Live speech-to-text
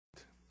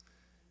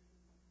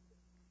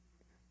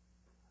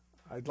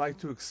I'd like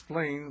to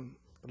explain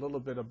a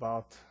little bit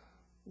about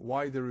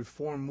why the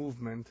Reform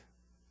movement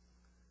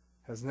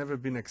has never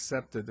been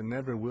accepted and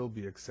never will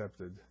be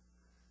accepted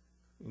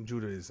in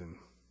Judaism.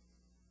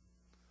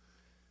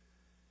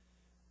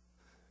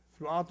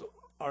 Throughout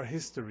our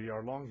history,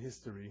 our long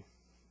history,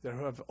 there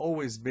have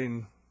always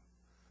been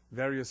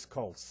various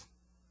cults.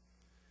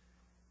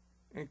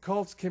 And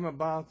cults came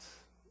about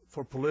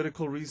for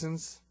political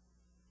reasons,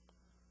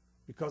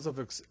 because of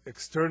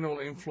external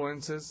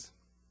influences,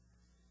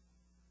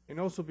 and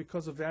also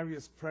because of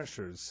various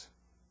pressures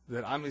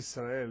that Am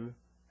Yisrael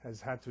has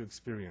had to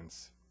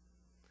experience.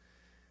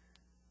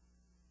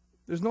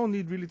 There's no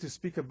need really to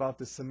speak about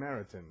the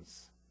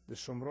Samaritans, the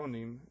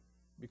Shomronim,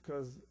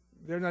 because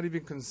they're not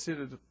even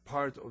considered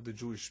part of the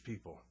Jewish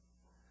people.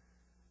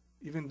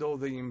 Even though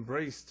they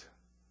embraced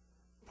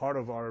part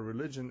of our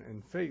religion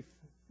and faith,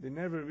 they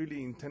never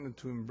really intended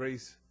to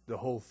embrace the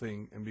whole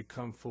thing and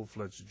become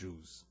full-fledged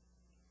Jews.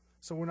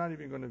 So we're not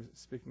even going to be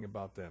speaking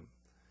about them.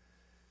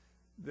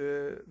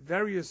 The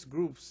various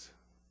groups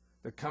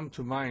that come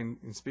to mind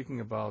in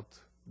speaking about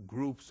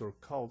groups or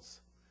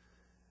cults,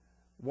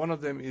 one of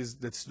them is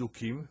the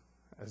Tzdukim,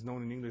 as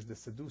known in English, the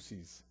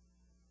Sadducees,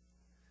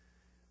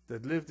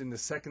 that lived in the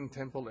Second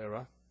Temple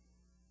era.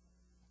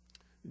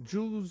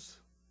 Jews,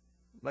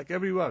 like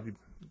everybody,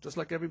 just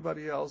like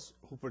everybody else,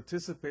 who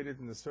participated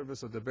in the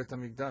service of the Bet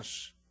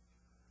HaMikdash,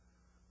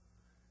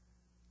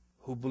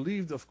 who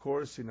believed, of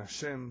course, in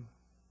Hashem,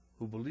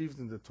 who believed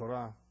in the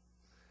Torah,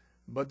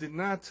 but did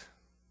not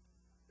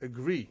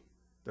agree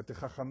that the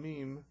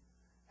Chachamim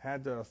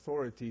had the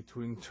authority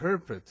to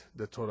interpret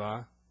the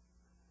Torah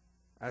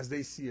as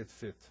they see it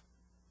fit.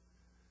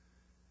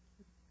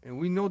 And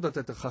we know that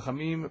the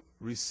Chachamim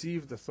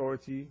received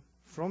authority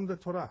from the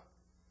Torah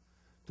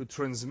to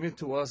transmit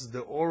to us the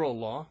oral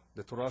law,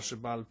 the Torah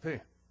Sheba'al Peh,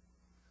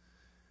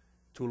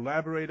 to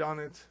elaborate on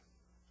it,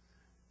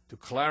 to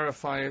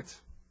clarify it,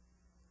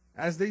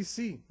 as they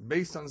see,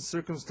 based on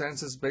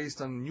circumstances,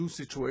 based on new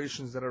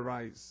situations that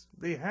arise.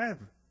 They have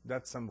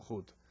that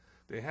samchut.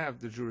 They have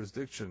the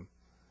jurisdiction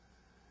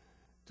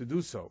to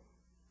do so.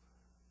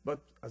 But,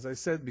 as I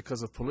said,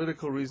 because of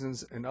political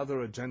reasons and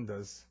other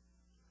agendas,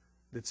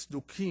 the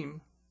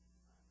Tzdukim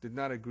did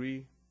not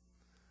agree,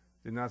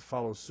 did not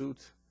follow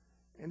suit,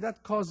 and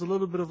that caused a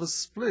little bit of a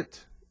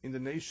split in the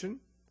nation,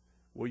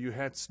 where you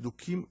had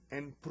Tzdukim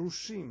and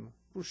Prushim.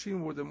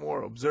 Prushim were the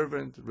more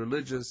observant,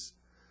 religious,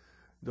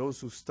 those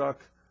who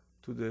stuck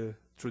to the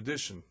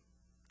tradition,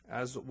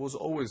 as was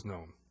always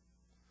known.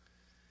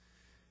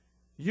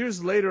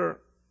 Years later,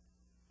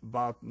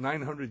 about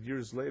 900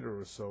 years later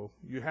or so,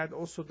 you had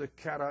also the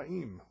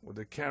Karaim, or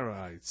the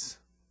Karaites,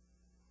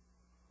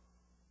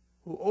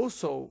 who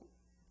also,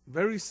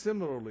 very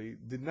similarly,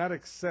 did not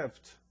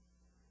accept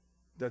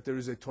that there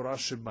is a Torah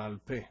Sheba'al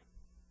Peh,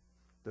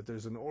 that there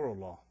is an oral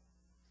law.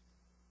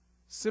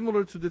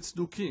 Similar to the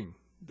Tzdukim,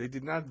 they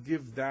did not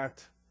give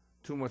that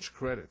too much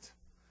credit.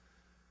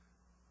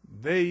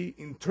 They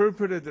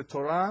interpreted the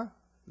Torah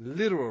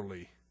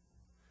literally.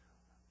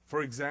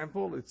 For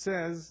example, it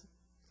says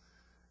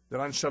that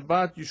on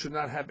Shabbat you should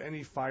not have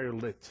any fire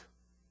lit.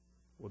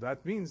 Well,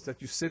 that means that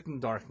you sit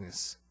in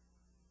darkness.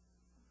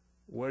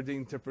 Where the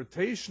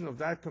interpretation of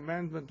that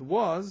commandment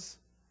was,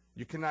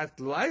 you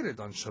cannot light it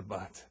on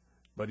Shabbat.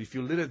 But if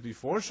you lit it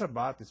before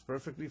Shabbat, it's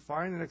perfectly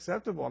fine and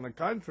acceptable. On the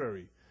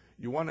contrary,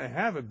 you want to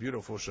have a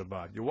beautiful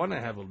Shabbat. You want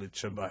to have a lit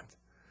Shabbat.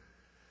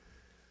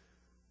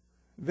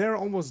 They're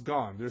almost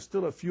gone. There's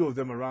still a few of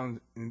them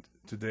around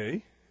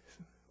today,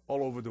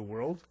 all over the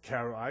world,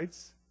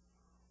 Karaites.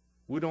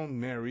 We don't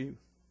marry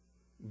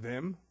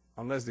them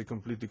unless they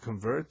completely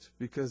convert,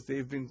 because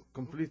they've been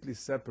completely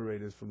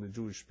separated from the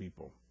Jewish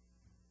people.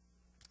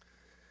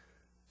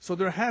 So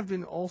there have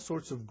been all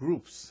sorts of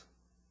groups,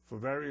 for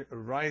a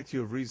variety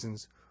of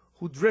reasons,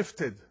 who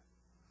drifted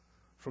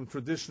from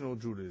traditional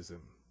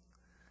Judaism.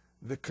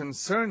 The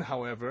concern,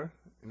 however,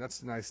 and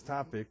that's a nice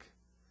topic,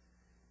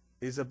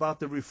 is about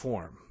the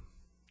reform.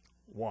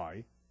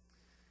 Why?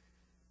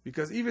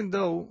 Because even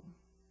though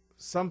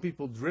some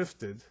people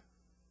drifted,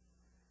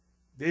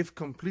 they've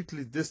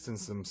completely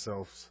distanced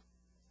themselves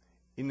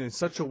in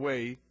such a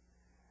way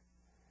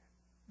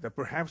that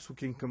perhaps we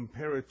can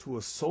compare it to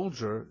a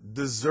soldier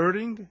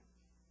deserting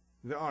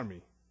the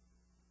army.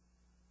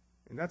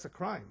 And that's a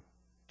crime.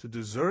 To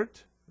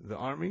desert the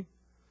army,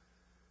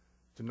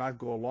 to not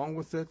go along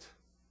with it.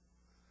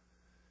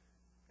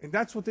 And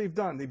that's what they've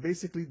done. They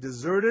basically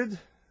deserted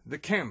the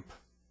camp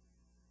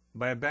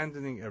by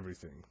abandoning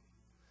everything.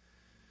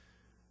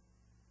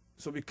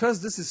 So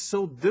because this is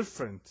so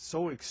different,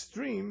 so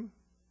extreme,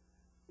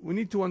 we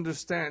need to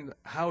understand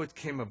how it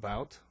came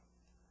about.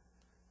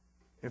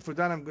 And for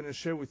that, I'm going to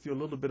share with you a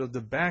little bit of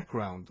the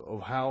background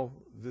of how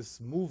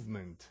this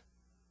movement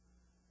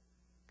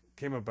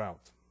came about.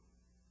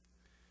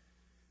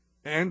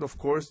 And, of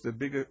course, the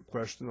bigger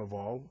question of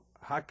all,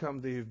 how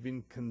come they have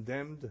been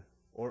condemned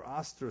or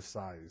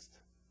ostracized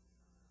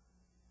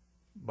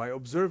by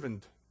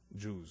observant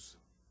Jews?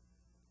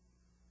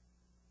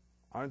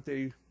 Aren't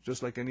they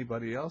just like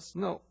anybody else?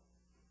 No.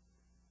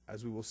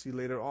 As we will see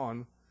later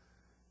on,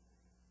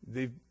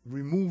 they've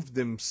removed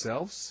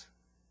themselves,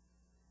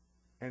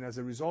 and as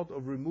a result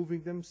of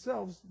removing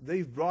themselves,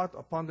 they've brought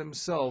upon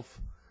themselves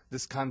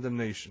this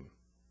condemnation.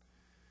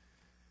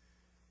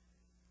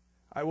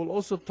 I will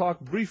also talk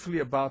briefly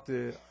about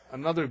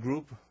another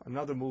group,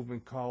 another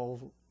movement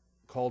called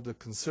the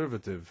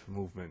conservative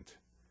movement,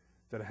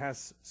 that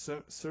has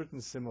certain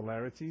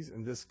similarities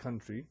in this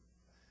country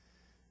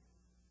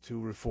to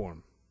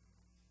reform.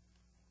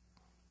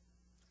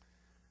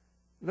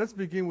 Let's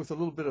begin with a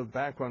little bit of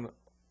background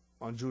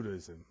on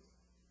Judaism.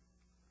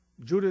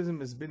 Judaism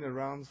has been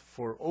around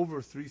for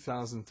over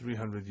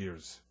 3,300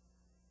 years.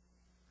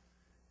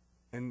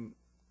 And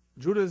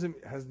Judaism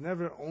has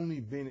never only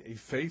been a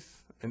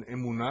faith, an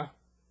emunah,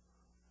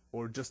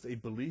 or just a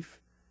belief.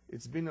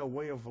 It's been a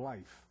way of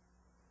life.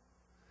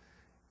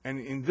 And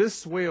in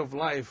this way of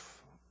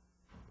life,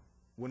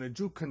 when a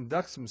Jew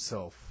conducts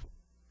himself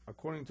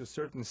according to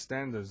certain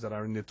standards that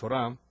are in the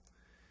Torah,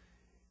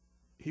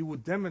 he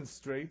would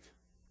demonstrate,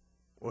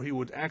 or he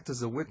would act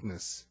as a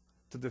witness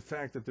to the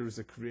fact that there is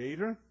a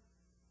creator,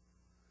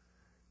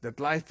 that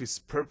life is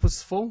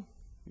purposeful,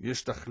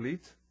 yesh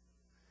tachlit,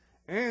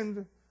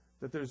 and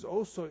that there's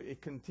also a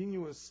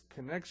continuous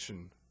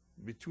connection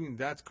between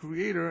that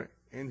creator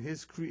and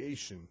his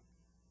creation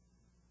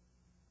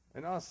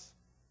and us.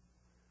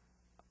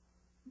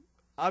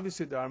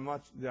 Obviously, there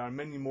are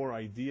many more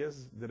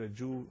ideas that a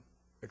Jew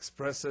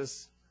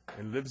expresses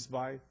and lives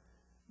by,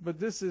 but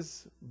this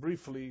is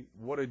briefly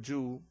what a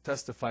Jew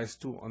testifies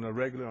to on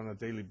a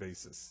daily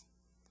basis.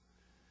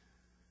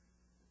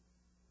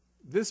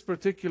 This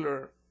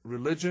particular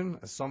religion,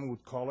 as some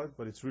would call it,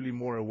 but it's really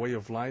more a way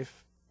of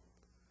life,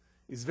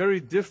 is very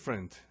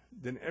different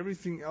than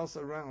everything else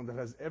around that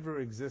has ever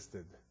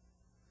existed.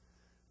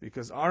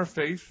 Because our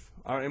faith,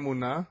 our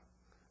emunah,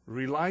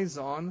 relies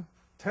on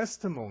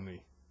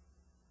testimony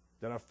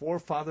that our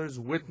forefathers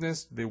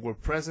witnessed, they were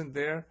present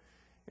there,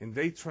 and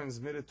they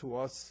transmitted to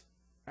us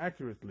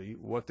accurately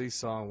what they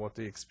saw and what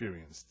they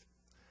experienced.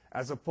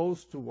 As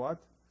opposed to what?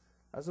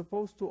 As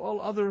opposed to all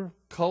other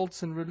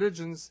cults and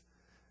religions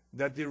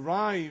that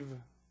derive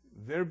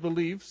their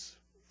beliefs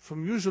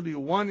from usually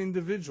one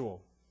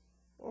individual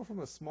or from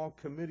a small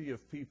committee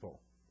of people.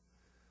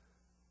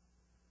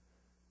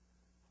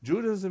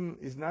 Judaism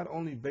is not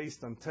only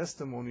based on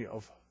testimony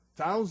of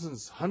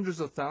thousands,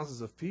 hundreds of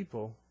thousands of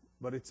people,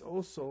 but it's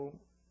also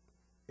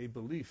a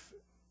belief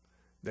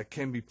that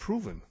can be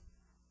proven.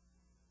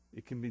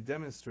 It can be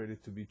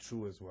demonstrated to be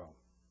true as well.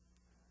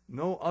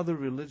 No other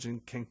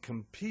religion can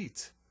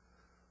compete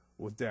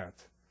with that.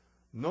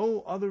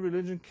 No other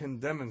religion can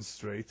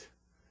demonstrate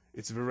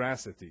its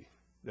veracity,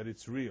 that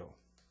it's real.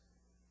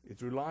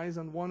 It relies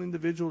on one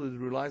individual, it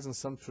relies on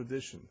some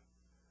tradition.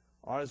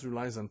 Ours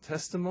relies on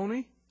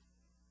testimony.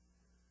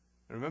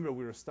 And remember,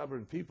 we're a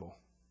stubborn people.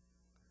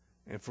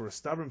 And for a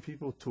stubborn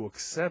people to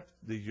accept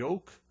the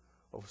yoke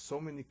of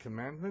so many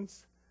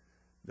commandments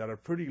that are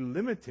pretty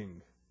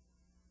limiting,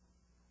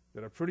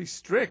 that are pretty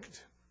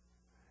strict,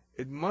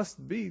 it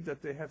must be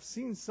that they have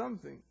seen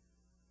something.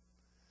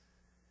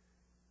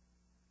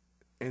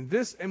 And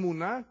this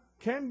emunah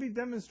can be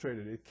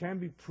demonstrated, it can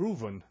be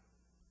proven.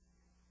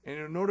 And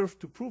in order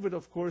to prove it,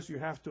 of course, you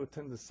have to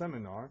attend a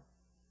seminar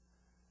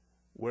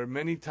where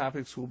many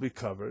topics will be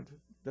covered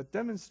that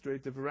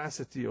demonstrate the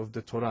veracity of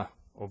the Torah,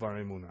 of our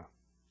emunah.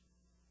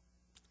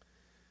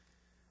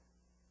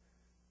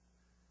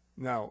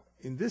 Now,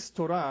 in this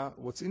Torah,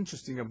 what's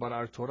interesting about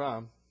our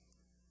Torah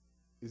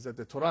is that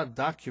the Torah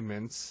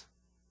documents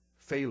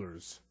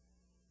failures.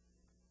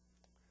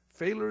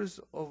 Failures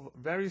of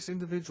various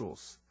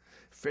individuals.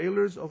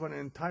 Failures of an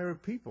entire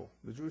people,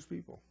 the Jewish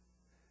people.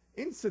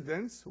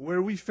 Incidents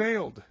where we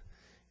failed.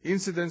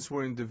 Incidents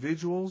where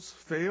individuals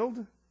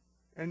failed,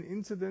 and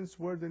incidents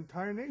where the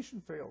entire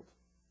nation failed.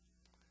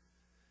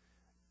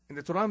 And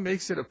the Torah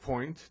makes it a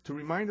point to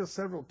remind us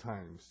several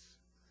times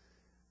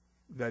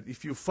that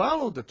if you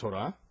follow the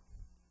Torah,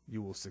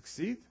 you will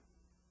succeed,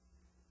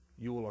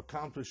 you will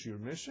accomplish your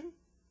mission,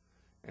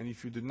 and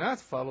if you do not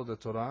follow the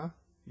Torah,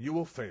 you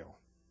will fail.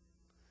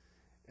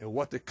 And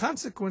what the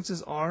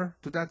consequences are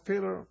to that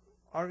failure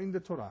are in the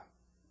Torah.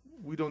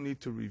 We don't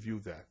need to review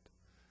that.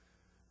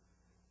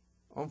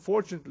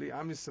 Unfortunately,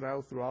 Am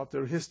Yisrael throughout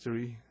their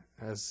history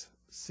has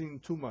seen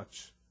too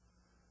much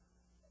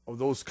of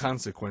those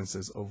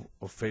consequences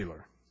of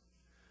failure.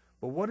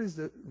 But what is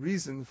the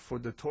reason for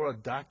the Torah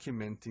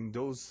documenting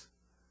those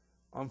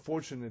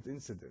unfortunate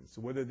incidents,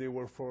 whether they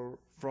were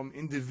from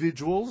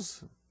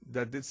individuals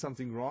that did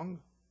something wrong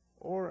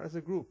or as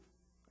a group,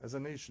 as a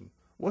nation?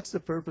 What's the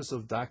purpose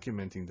of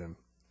documenting them?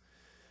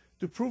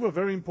 To prove a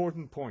very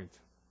important point,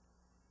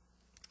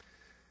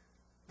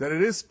 that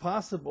it is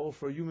possible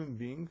for a human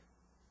being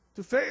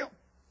to fail.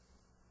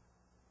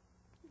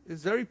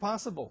 It's very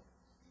possible.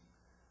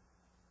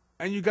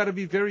 And you got to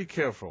be very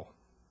careful,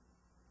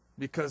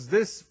 because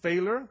this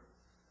failure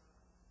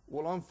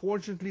will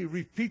unfortunately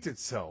repeat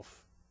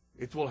itself.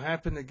 It will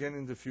happen again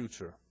in the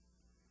future.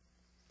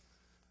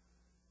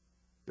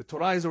 The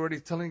Torah is already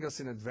telling us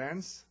in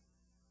advance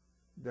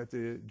that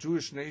the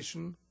Jewish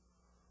nation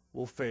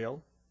will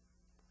fail,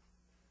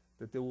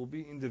 that there will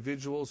be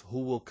individuals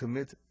who will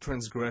commit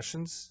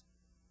transgressions,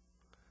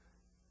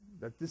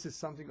 that this is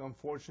something,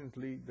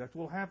 unfortunately, that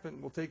will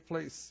happen, will take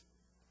place.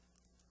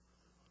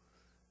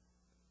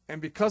 And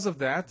because of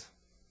that,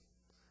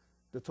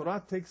 the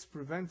Torah takes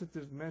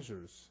preventative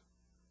measures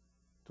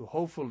to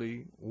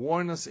hopefully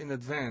warn us in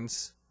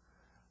advance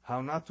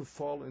how not to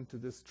fall into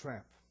this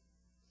trap.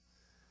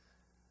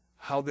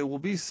 How there will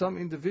be some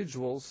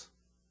individuals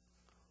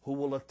who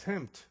will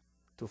attempt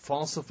to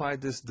falsify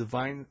this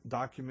divine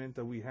document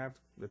that we have,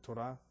 the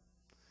Torah.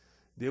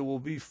 There will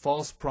be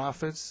false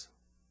prophets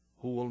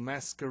who will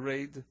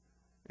masquerade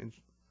and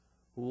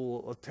who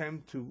will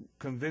attempt to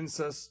convince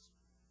us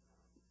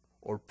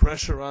or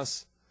pressure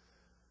us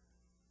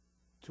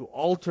to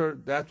alter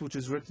that which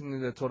is written in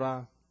the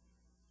Torah,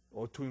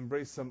 or to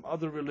embrace some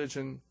other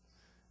religion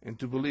and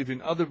to believe in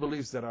other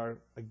beliefs that are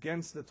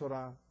against the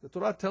Torah. The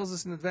Torah tells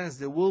us in advance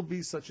there will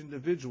be such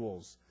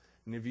individuals,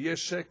 Nevi'eh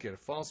Sheker,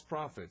 false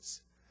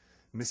prophets,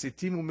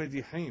 Mesitim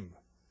u'Medihim,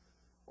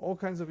 all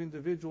kinds of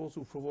individuals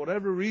who, for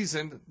whatever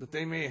reason that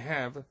they may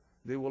have,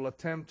 they will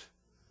attempt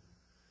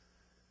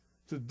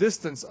to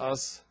distance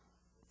us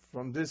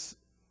from this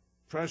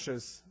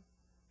precious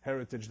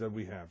heritage that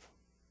we have.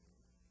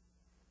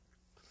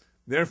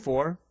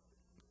 Therefore,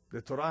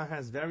 the Torah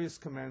has various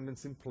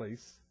commandments in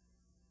place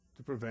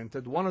to prevent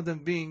it. One of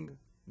them being,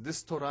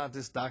 this Torah,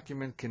 this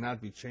document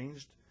cannot be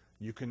changed.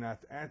 You cannot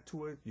add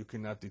to it. You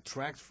cannot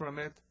detract from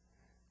it.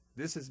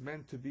 This is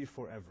meant to be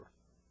forever.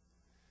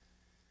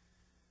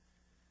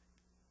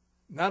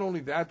 Not only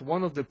that,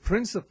 one of the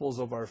principles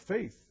of our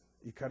faith,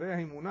 Ikarei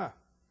HaEmunah,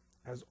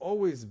 has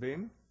always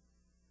been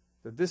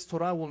that this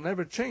Torah will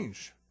never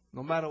change,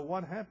 no matter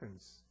what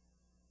happens.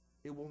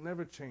 It will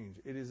never change.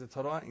 It is a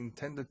Torah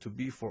intended to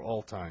be for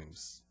all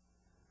times.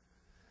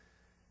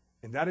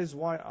 And that is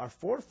why our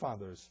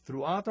forefathers,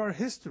 throughout our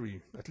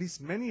history, at least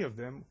many of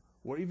them,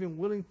 were even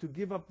willing to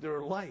give up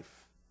their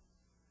life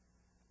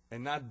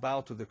and not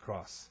bow to the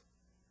cross.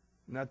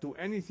 Not do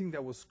anything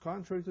that was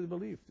contrary to the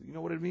belief. You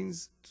know what it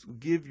means to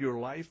give your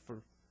life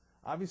for?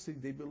 Obviously,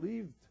 they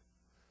believed.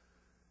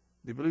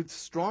 They believed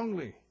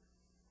strongly.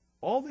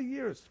 All the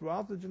years,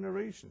 throughout the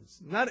generations.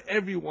 Not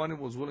everyone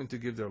was willing to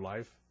give their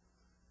life.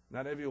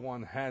 Not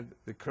everyone had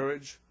the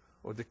courage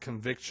or the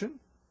conviction,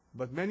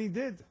 but many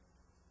did.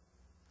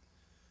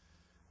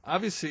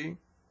 Obviously,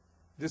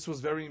 this was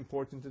very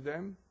important to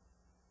them.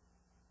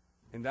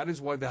 And that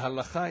is why the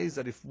halacha is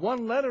that if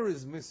one letter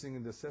is missing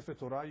in the Sefer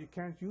Torah, you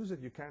can't use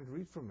it, you can't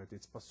read from it.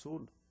 It's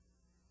pasul.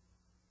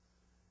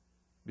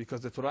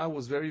 Because the Torah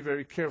was very,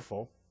 very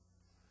careful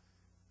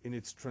in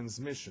its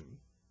transmission.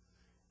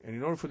 And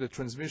in order for the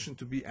transmission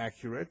to be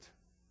accurate,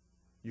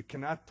 you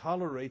cannot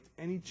tolerate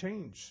any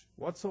change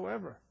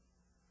whatsoever.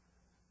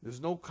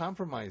 There's no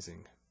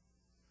compromising.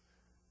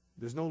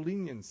 There's no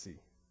leniency.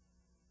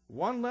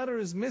 One letter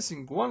is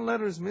missing,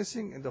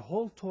 and the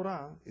whole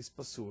Torah is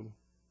pasul.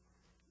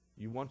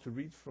 You want to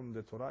read from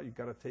the Torah, you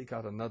got to take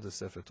out another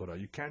Sefer Torah.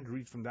 You can't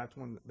read from that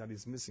one that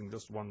is missing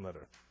just one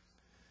letter.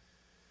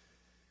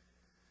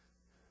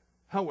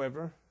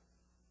 However,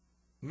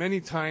 many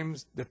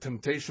times the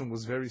temptation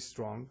was very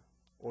strong,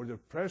 or the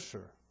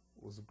pressure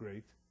was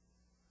great,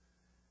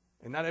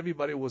 and not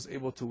everybody was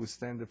able to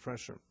withstand the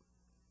pressure.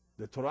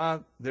 The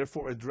Torah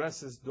therefore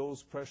addresses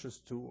those pressures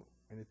too,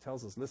 and it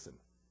tells us, listen,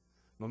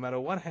 no matter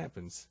what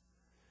happens,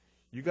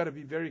 you got to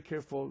be very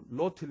careful.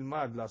 Lo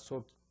tilmad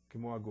lasot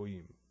kemo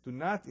hagoyim. Do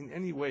not in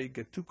any way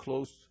get too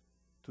close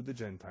to the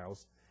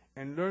Gentiles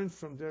and learn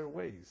from their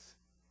ways.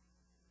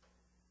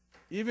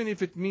 Even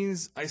if it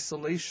means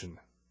isolation,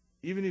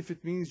 even if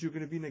it means you're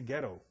going to be in a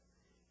ghetto,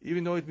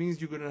 even though it means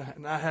you're going to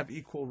not have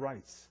equal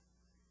rights,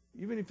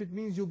 even if it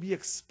means you'll be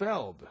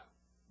expelled,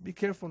 be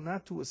careful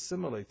not to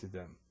assimilate to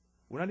them.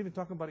 We're not even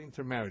talking about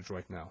intermarriage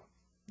right now.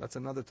 That's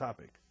another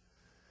topic.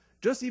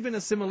 Just even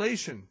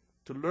assimilation,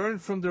 to learn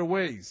from their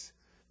ways.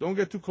 Don't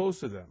get too close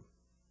to them.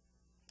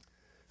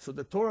 So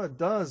the Torah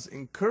does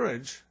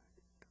encourage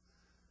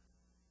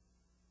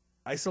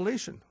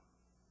isolation.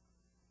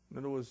 In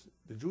other words,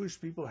 the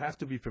Jewish people have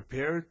to be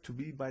prepared to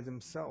be by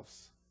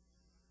themselves,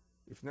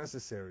 if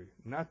necessary,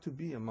 not to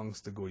be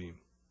amongst the Goyim.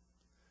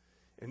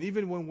 And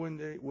even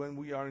when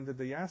we are in the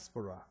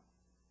diaspora,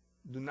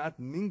 do not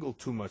mingle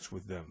too much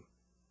with them.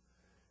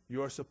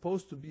 You are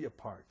supposed to be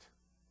apart.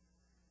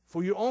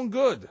 For your own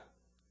good.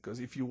 Because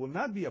if you will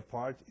not be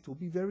apart, it will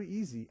be very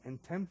easy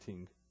and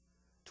tempting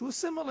to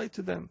assimilate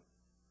to them.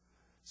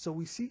 So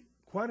we see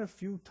quite a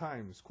few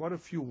times, quite a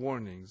few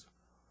warnings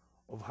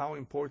of how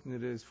important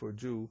it is for a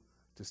Jew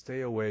to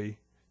stay away,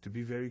 to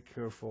be very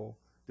careful.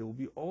 There will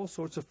be all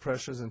sorts of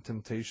pressures and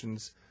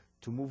temptations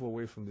to move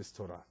away from this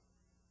Torah.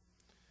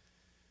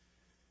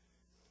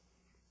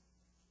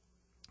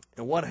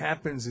 And what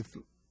happens if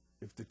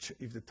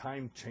the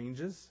time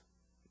changes?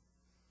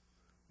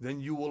 Then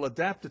you will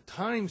adapt the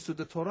times to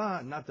the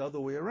Torah, not the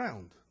other way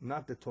around.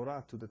 Not the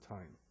Torah to the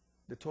time.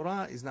 The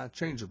Torah is not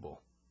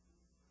changeable.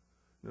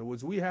 In other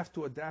words, we have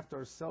to adapt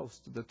ourselves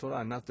to the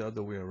Torah, not the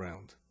other way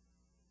around.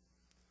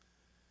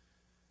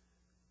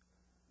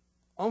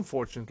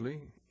 Unfortunately,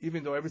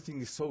 even though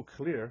everything is so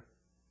clear,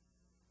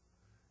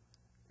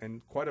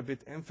 and quite a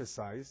bit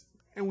emphasized,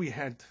 and we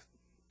had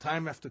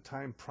time after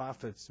time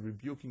prophets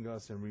rebuking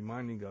us and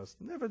reminding us.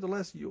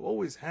 Nevertheless, you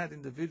always had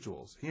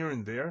individuals here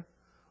and there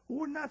who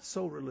were not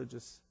so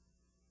religious,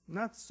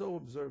 not so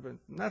observant,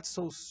 not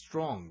so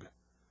strong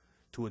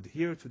to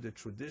adhere to the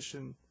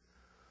tradition,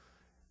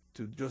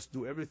 to just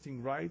do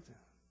everything right.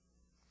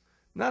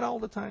 Not all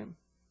the time.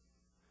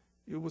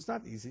 It was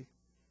not easy.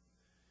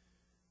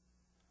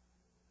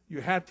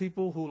 You had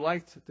people who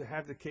liked to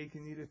have the cake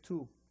and eat it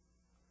too.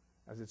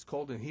 As it's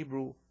called in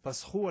Hebrew,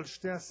 paschu al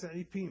shtei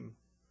ha'se'ipim.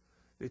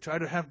 They tried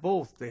to have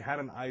both. They had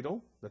an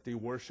idol that they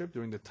worshipped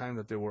during the time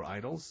that they were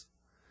idols,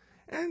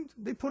 and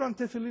they put on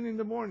tefillin in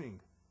the morning.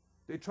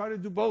 They tried to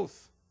do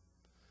both.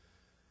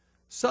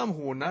 Some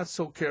who were not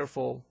so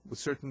careful with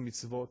certain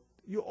mitzvot,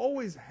 you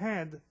always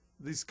had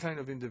these kind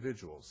of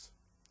individuals.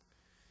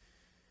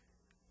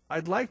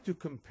 I'd like to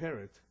compare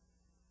it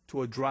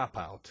to a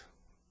dropout.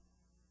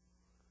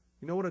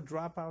 You know what a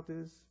dropout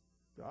is?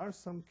 There are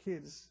some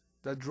kids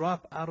that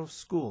drop out of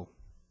school.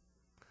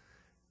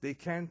 They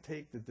can't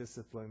take the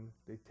discipline.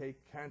 They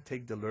can't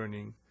take the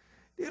learning.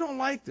 They don't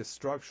like the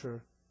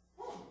structure.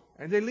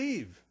 And they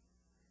leave.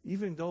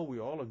 Even though we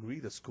all agree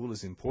that school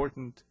is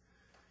important,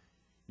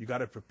 you got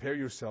to prepare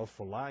yourself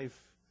for life.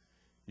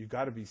 You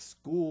got to be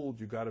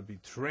schooled. You got to be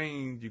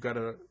trained. You got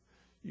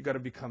to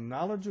become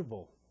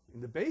knowledgeable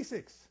in the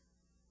basics.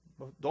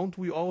 But don't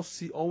we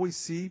always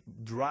see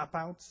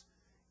dropouts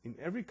in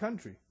every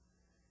country?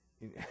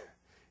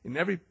 In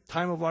every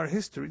time of our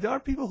history, there are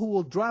people who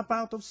will drop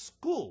out of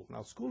school.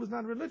 Now, school is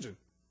not religion.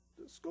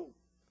 It's school.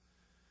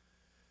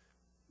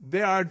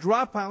 There are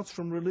dropouts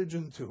from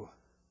religion too.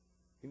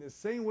 In the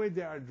same way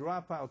there are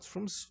dropouts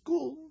from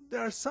school, there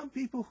are some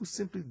people who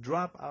simply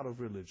drop out of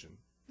religion.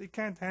 They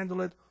can't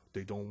handle it.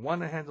 They don't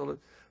want to handle it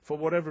for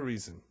whatever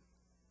reason.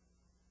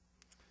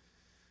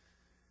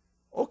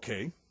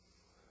 Okay,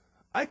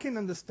 I can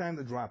understand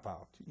the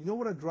dropout. You know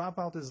what a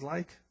dropout is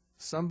like?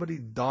 Somebody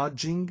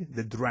dodging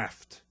the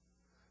draft.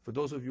 For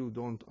those of you who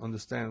don't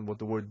understand what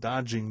the word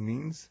dodging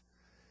means,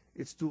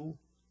 it's to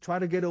try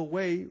to get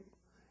away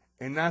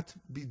and not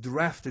be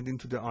drafted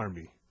into the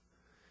army.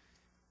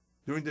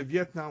 During the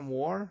Vietnam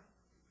War,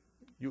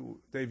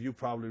 Dave, you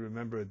probably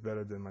remember it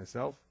better than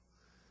myself,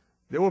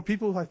 there were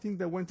people, I think,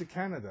 that went to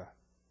Canada.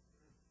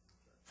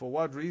 For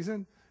what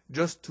reason?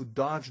 Just to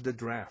dodge the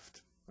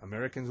draft.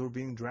 Americans were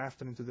being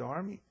drafted into the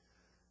army.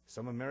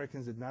 Some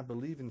Americans did not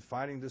believe in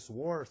fighting this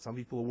war. Some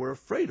people were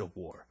afraid of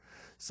war.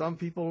 Some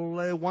people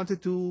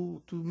wanted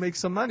to make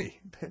some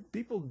money.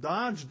 People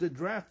dodged the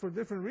draft for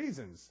different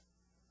reasons.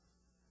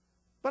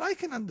 But I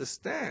can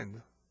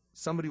understand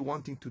somebody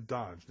wanting to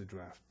dodge the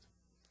draft.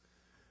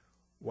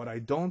 What I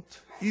don't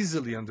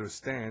easily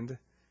understand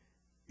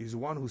is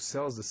one who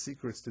sells the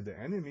secrets to the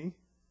enemy.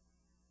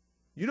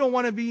 You don't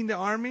want to be in the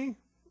army?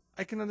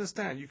 I can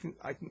understand.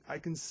 I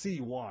can see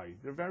why.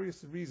 There are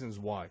various reasons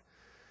why.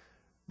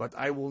 But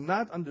I will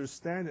not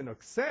understand and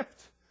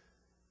accept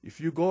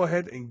if you go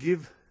ahead and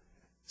give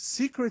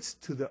secrets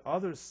to the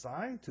other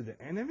side, to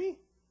the enemy.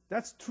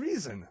 That's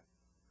treason.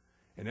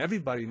 And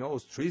everybody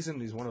knows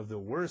treason is one of the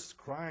worst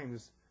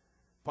crimes,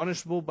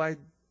 punishable by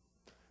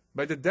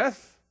the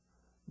death,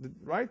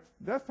 right?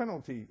 Death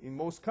penalty in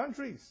most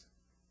countries.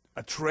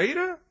 A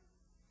traitor?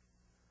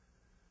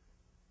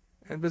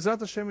 And B'ezrat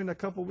Hashem, in a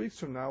couple weeks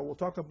from now, we'll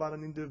talk about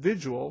an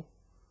individual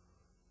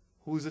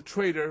who is a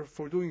traitor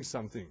for doing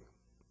something.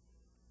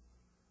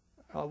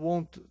 I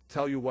won't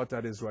tell you what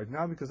that is right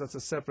now because that's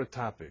a separate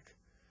topic.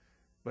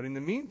 But in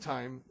the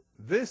meantime,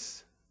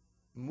 this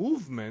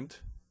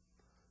movement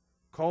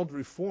called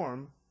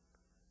reform,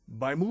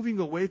 by moving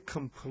away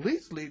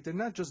completely, they're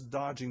not just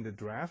dodging the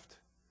draft,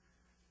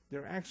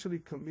 they're actually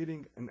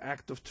committing an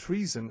act of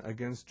treason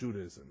against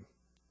Judaism.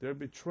 They're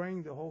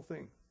betraying the whole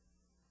thing.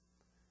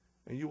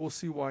 And you will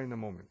see why in a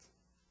moment.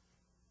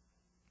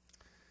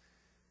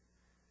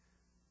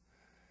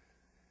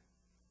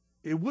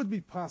 It would be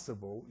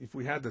possible, if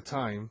we had the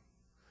time,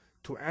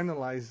 to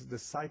analyze the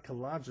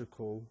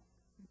psychological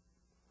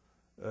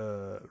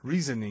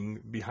reasoning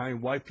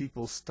behind why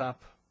people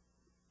stop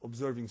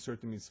observing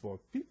certain mitzvot.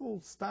 People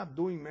stop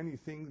doing many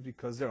things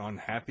because they're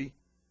unhappy.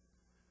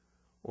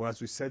 Or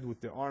as we said with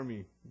the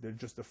army, they're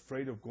just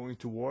afraid of going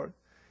to war.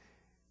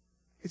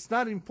 It's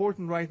not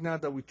important right now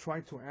that we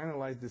try to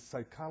analyze the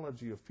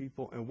psychology of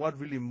people and what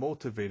really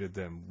motivated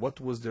them. What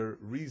was their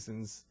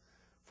reasons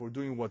for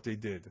doing what they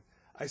did.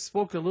 I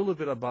spoke a little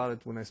bit about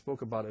it when I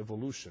spoke about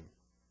evolution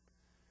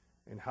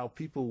and how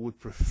people would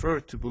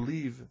prefer to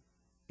believe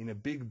in a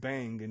big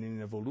bang and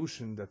in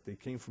evolution that they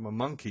came from a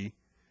monkey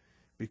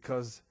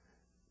because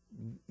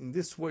in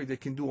this way they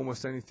can do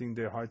almost anything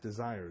their heart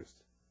desires.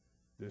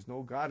 There's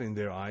no God in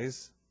their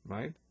eyes,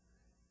 right?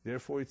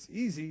 Therefore it's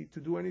easy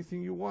to do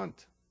anything you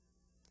want.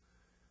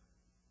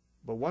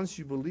 But once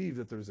you believe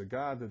that there's a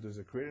God, that there's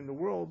a creator in the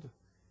world,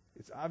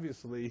 it's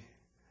obviously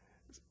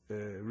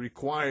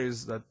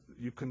requires that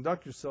you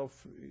conduct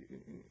yourself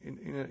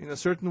in a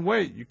certain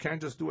way. You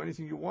can't just do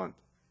anything you want.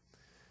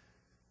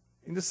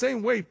 In the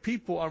same way,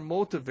 people are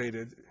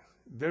motivated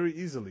very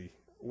easily.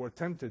 or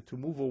attempted to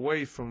move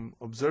away from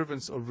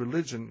observance of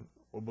religion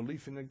or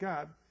belief in a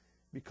God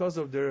because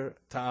of their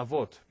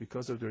ta'avot,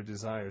 because of their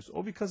desires,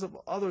 or because of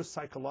other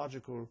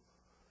psychological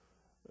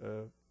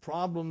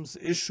problems,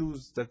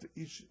 issues that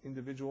each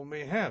individual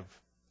may have.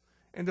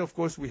 And of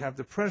course we have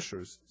the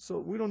pressures. So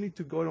we don't need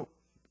to go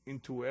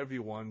into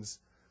everyone's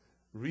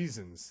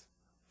reasons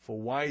for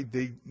why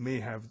they may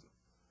have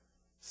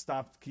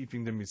stopped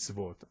keeping the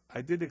mitzvot.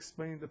 I did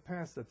explain in the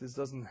past that this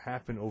doesn't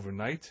happen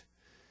overnight.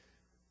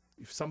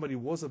 If somebody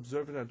was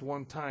observant at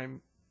one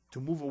time, to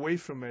move away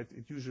from it,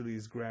 it usually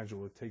is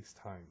gradual. It takes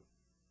time.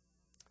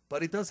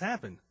 But it does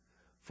happen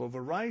for a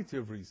variety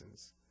of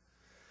reasons.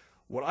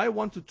 What I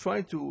want to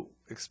try to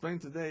explain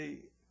today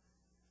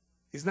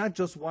is not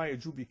just why a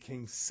Jew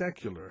became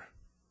secular,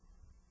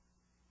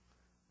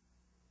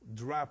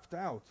 dropped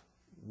out.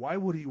 Why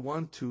would he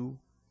want to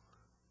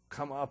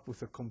come up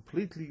with a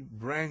completely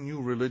brand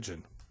new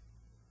religion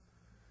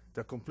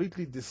that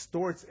completely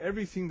distorts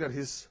everything that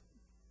his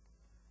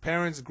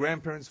parents,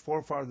 grandparents,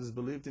 forefathers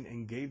believed in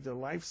and gave their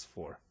lives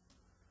for?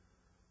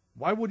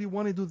 Why would he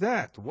want to do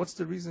that? What's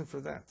the reason for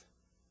that?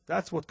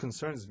 That's what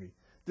concerns me.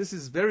 This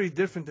is very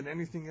different than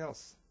anything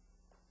else.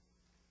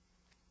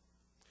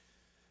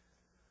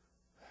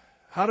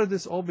 How did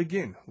this all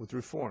begin with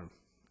reform?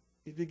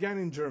 It began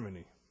in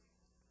Germany.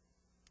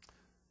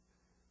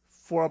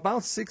 For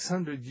about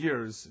 600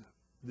 years,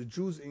 the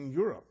Jews in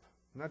Europe,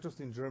 not just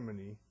in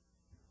Germany,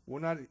 were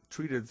not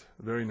treated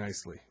very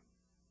nicely.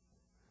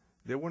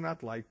 They were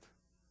not liked.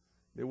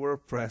 They were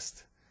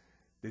oppressed.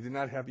 They did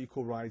not have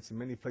equal rights. In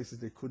many places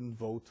they couldn't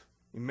vote.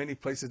 In many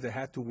places they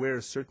had to wear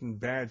a certain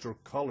badge or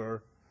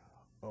color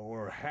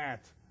or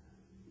hat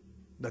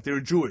that they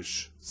were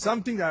Jewish,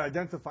 something that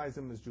identifies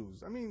them as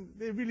Jews. I mean,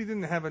 they really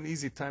didn't have an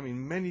easy time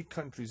in many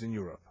countries in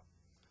Europe.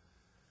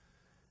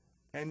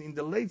 And in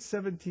the late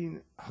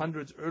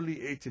 1700s, early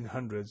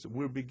 1800s,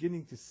 we're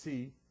beginning to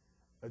see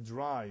a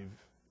drive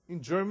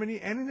in Germany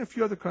and in a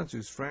few other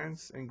countries,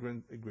 France and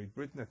Great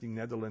Britain, I think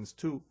Netherlands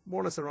too,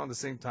 more or less around the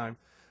same time,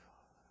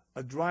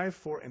 a drive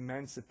for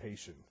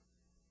emancipation.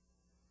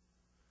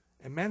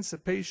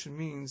 Emancipation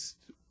means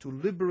to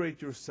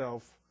liberate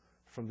yourself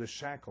from the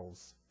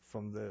shackles,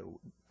 from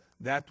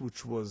that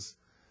which was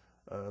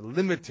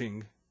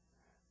limiting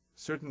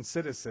certain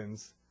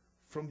citizens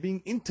from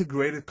being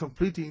integrated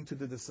completely into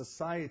the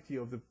society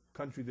of the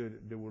country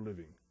that they were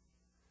living.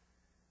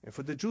 And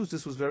for the Jews,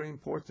 this was very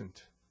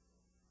important.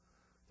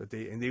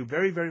 And they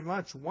very, very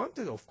much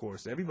wanted, of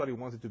course, everybody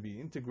wanted to be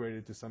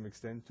integrated to some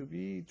extent, to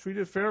be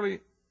treated fairly.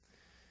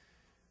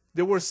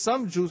 There were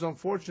some Jews,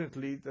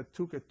 unfortunately, that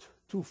took it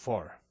too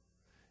far.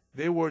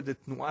 They were the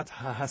Tnuat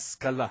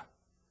HaHaskala,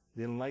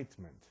 the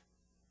Enlightenment,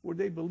 where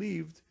they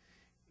believed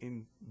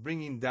in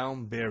bringing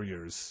down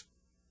barriers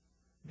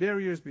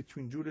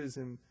between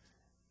Judaism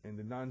and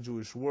the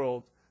non-Jewish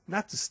world,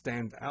 not to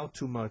stand out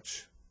too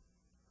much.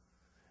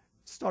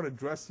 Started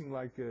dressing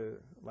like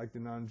the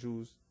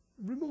non-Jews.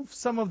 Remove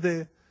some of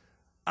the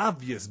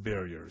obvious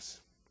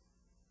barriers.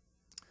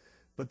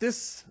 But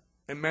this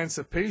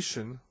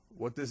emancipation,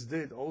 what this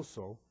did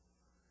also,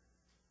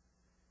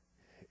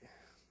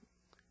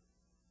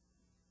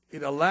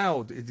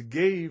 it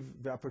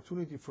gave the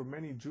opportunity for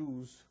many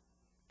Jews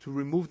to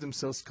remove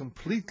themselves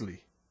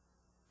completely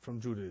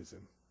from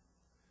Judaism.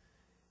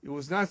 It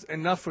was not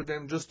enough for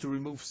them just to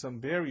remove some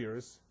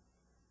barriers,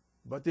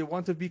 but they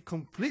want to be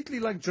completely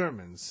like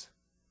Germans.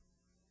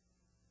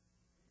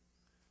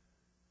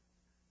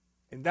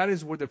 And that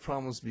is where the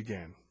problems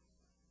began.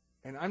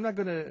 And I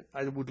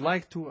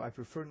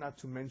prefer not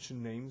to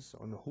mention names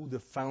on who the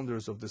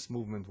founders of this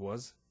movement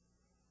was.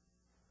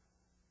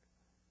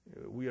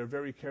 We are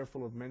very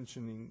careful of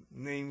mentioning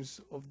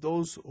names of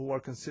those who are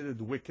considered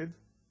wicked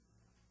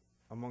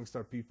amongst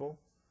our people,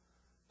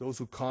 those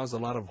who cause a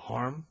lot of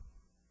harm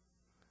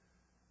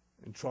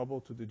and trouble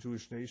to the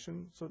Jewish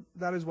nation. So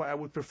that is why I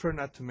would prefer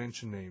not to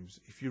mention names.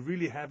 If you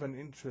really have an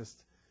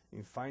interest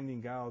in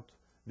finding out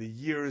the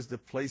years, the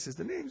places,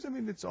 the names, I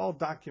mean, it's all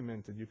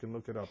documented. You can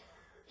look it up.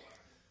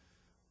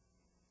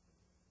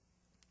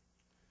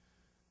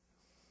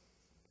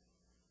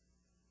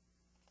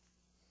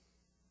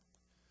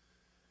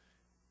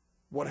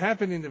 What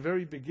happened in the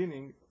very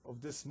beginning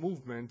of this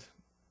movement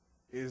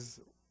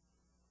is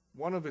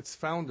one of its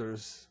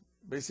founders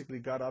basically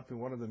got up in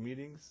one of the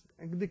meetings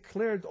and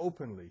declared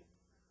openly,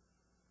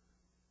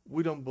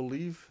 we don't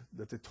believe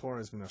that the Torah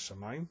is min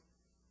hashamayim.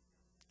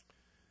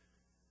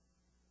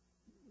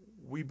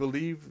 We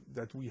believe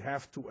that we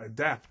have to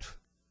adapt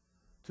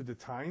to the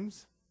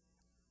times,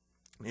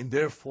 and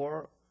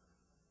therefore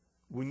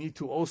we need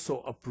to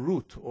also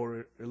uproot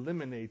or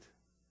eliminate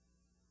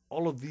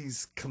all of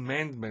these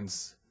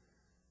commandments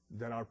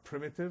that are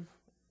primitive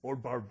or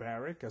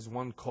barbaric, as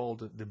one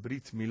called the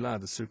Brit Milah,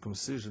 the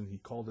circumcision, he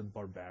called it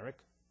barbaric.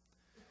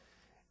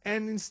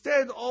 And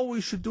instead, all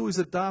we should do is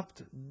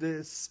adopt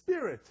the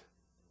spirit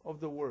of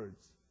the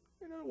words.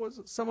 In other words,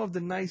 some of the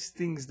nice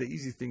things, the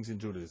easy things in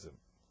Judaism.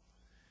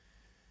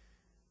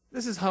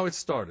 This is how it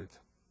started.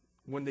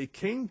 When they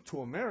came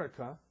to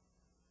America,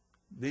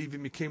 they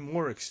even became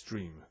more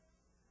extreme.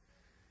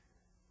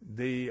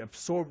 They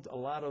absorbed a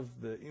lot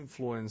of the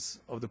influence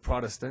of the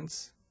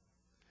Protestants.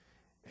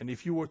 And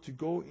if you were to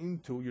go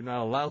into, you're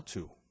not allowed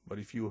to, but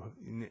if you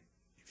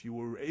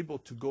were able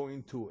to go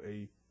into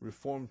a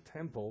Reformed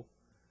temple,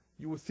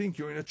 you would think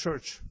you're in a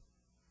church.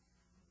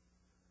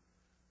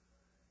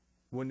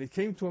 When they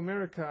came to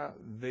America,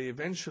 they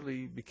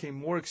eventually became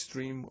more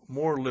extreme,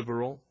 more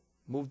liberal,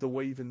 moved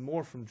away even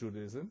more from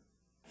Judaism,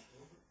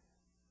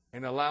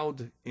 and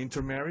allowed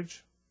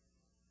intermarriage.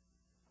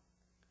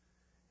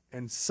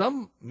 And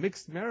some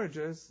mixed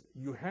marriages,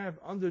 you have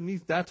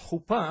underneath that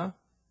chuppah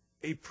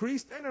a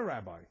priest and a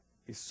rabbi,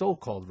 a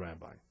so-called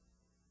rabbi.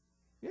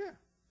 Yeah.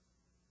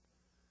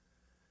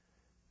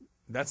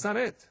 That's not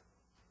it.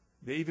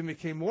 They even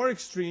became more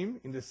extreme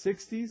in the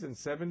 60s and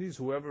 70s.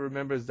 Whoever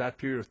remembers that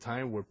period of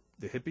time where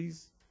the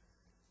hippies,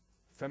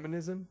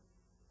 feminism,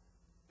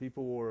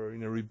 people were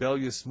in a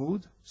rebellious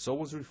mood, so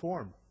was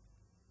reform.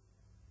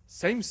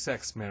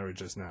 Same-sex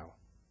marriages now.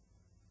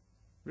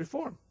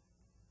 Reform.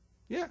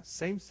 Yeah,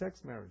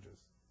 same-sex marriages.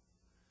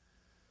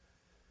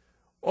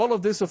 All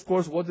of this, of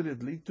course, what did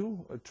it lead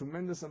to? A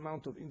tremendous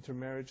amount of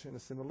intermarriage and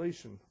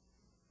assimilation.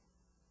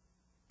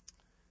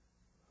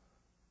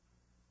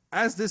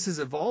 As this is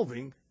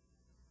evolving,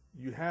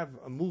 you have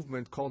a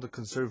movement called the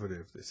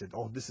conservative. They said,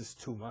 oh, this is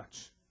too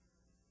much.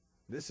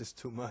 This is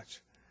too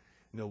much.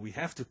 You know, we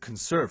have to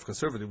conserve,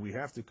 we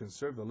have to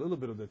conserve a little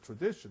bit of the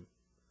tradition.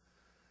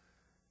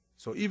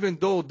 So even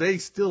though they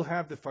still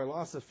have the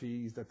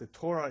philosophies that the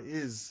Torah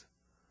is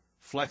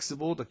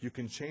flexible, that you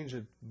can change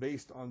it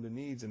based on the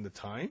needs and the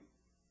time,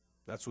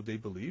 that's what they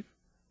believe.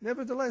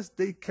 Nevertheless,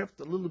 they kept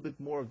a little bit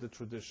more of the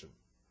tradition.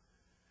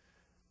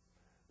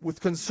 With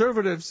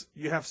conservatives,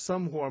 you have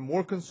some who are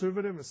more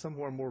conservative and some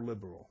who are more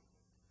liberal.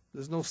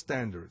 There's no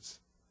standards.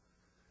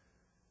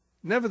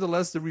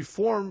 Nevertheless, the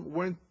reform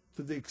went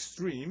to the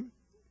extreme,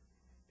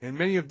 and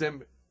many of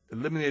them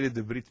eliminated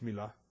the Brit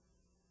Milah,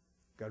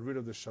 got rid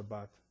of the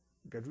Shabbat,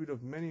 got rid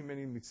of many,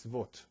 many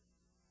mitzvot.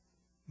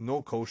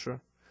 No kosher.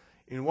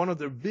 In one of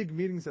their big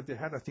meetings that they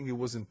had, I think it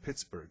was in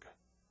Pittsburgh,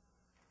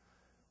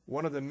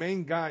 one of the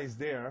main guys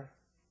there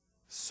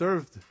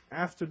served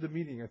after the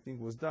meeting, I think,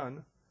 was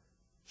done,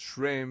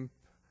 shrimp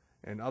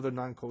and other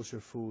non-kosher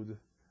food.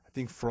 I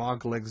think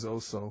frog legs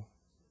also.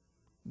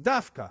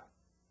 Dafka.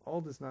 All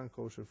this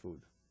non-kosher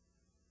food.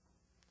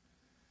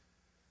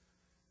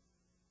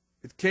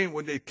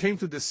 When they came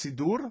to the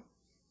Siddur,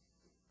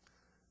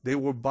 they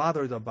were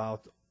bothered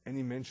about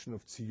any mention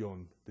of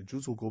Zion. The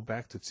Jews will go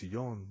back to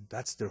Zion.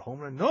 That's their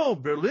homeland. No,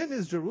 Berlin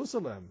is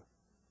Jerusalem.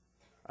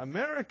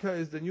 America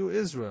is the new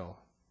Israel.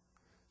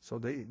 So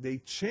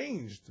they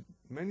changed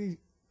many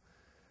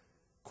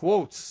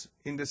quotes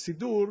in the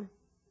Siddur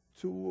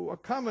to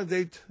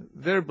accommodate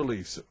their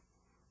beliefs,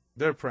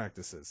 their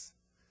practices.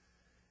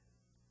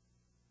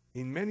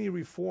 In many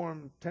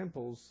Reformed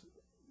temples,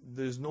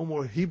 there's no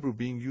more Hebrew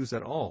being used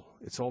at all.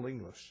 It's all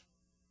English.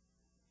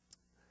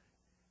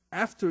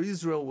 After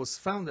Israel was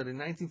founded in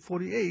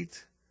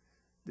 1948,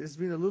 there's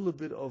been a little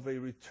bit of a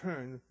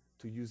return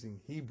to using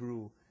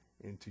Hebrew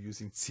and to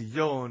using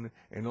Zion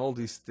and all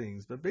these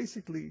things. But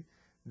basically,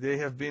 they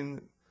have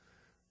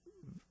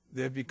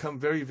become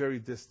very, very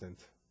distant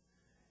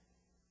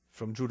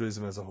from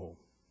Judaism as a whole.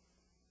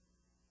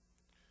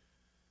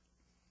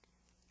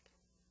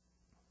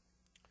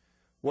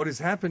 What is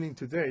happening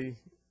today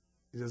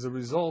is, as a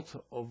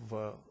result of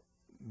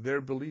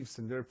their beliefs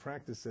and their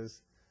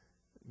practices,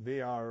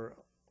 there are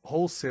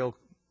wholesale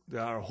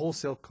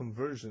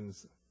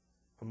conversions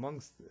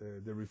amongst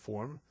the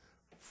Reform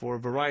for a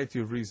variety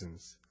of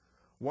reasons.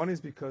 One is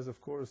because, of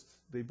course,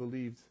 they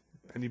believed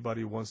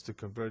anybody who wants to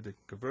convert, they can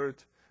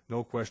convert,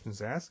 no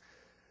questions asked.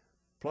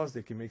 Plus,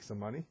 they can make some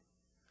money.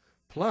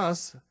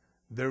 Plus,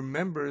 their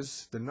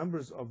members, the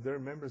numbers of their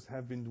members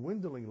have been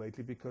dwindling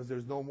lately because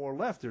there's no more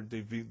left.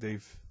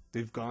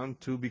 They've gone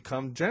to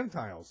become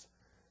Gentiles.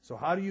 So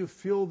how do you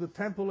fill the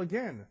temple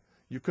again?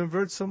 You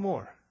convert some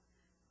more.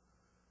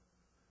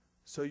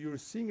 So you're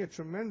seeing a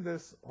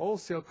tremendous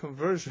wholesale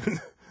conversion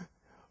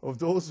of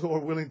those who are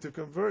willing to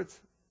convert.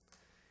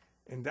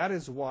 And that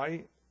is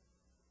why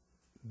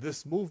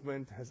this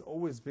movement has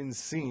always been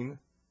seen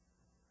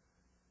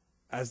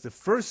as the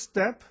first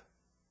step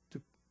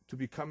to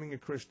becoming a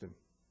Christian.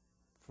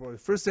 For the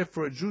first step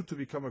for a Jew to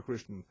become a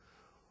Christian.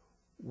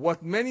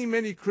 What many,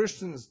 many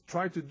Christians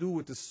try to do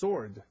with the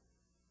sword,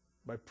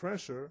 by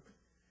pressure,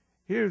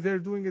 here they're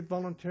doing it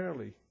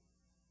voluntarily.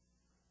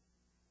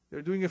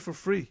 They're doing it for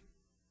free,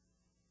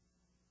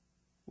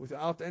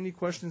 without any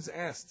questions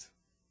asked.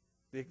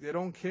 They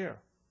don't care.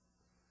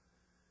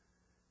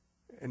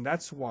 And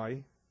that's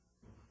why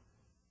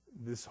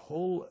this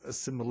whole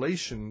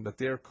assimilation that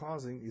they're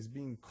causing is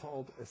being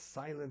called a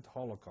silent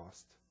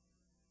Holocaust.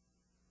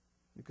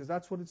 Because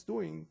that's what it's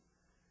doing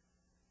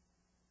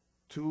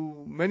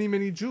to many,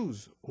 many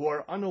Jews who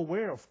are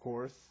unaware, of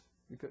course,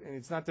 and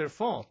it's not their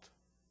fault,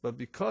 but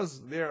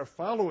because they are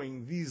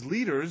following these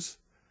leaders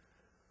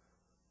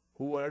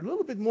who are a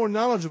little bit more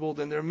knowledgeable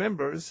than their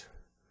members,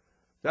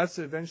 that's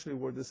eventually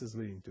where this is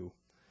leading to.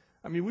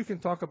 I mean, we can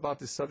talk about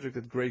this subject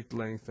at great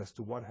length as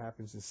to what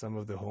happens in some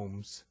of the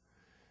homes.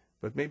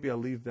 But maybe I'll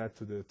leave that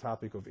to the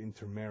topic of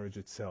intermarriage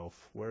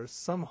itself, where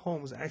some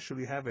homes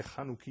actually have a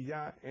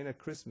Chanukiah and a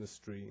Christmas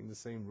tree in the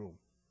same room.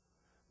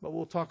 But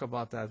we'll talk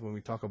about that when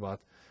we talk about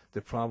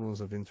the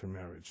problems of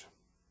intermarriage.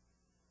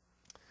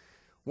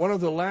 One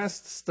of the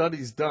last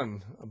studies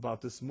done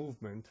about this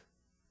movement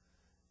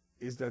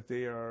is that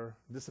they are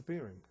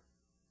disappearing.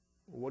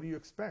 What do you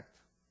expect?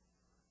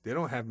 They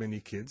don't have many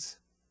kids.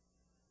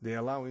 They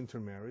allow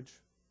intermarriage.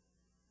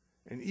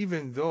 And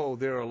even though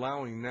they're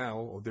allowing now,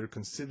 or they're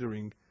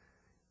considering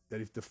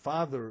that if the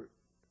father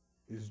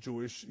is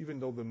Jewish, even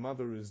though the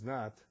mother is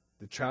not,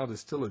 the child is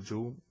still a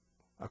Jew.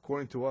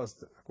 According to us,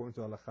 according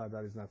to Halakha,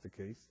 that is not the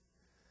case.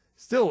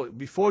 Still,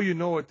 before you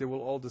know it, they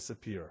will all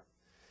disappear.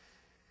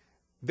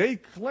 They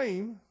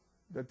claim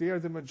that they are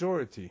the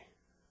majority.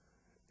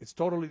 It's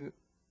totally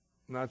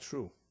not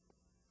true.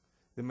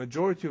 The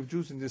majority of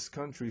Jews in this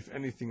country, if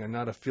anything, are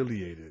not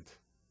affiliated.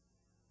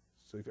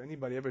 So if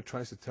anybody ever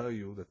tries to tell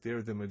you that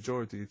they're the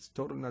majority, it's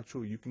totally not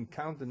true. You can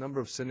count the number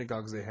of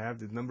synagogues they have,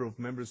 the number of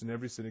members in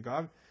every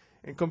synagogue,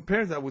 and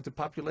compare that with the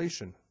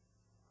population.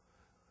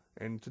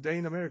 And today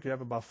in America, you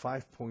have about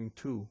 5.2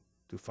 to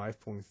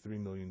 5.3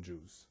 million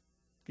Jews,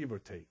 give or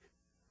take.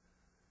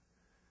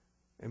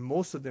 And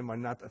most of them are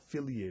not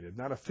affiliated.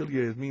 Not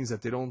affiliated means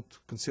that they don't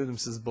consider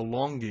themselves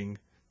belonging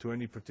to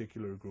any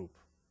particular group.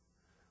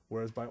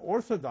 Whereas by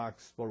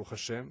Orthodox, Baruch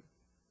Hashem,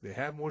 they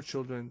have more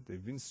children,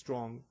 they've been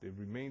strong, they've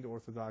remained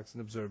Orthodox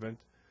and observant.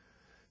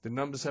 The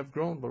numbers have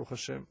grown, Baruch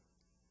Hashem.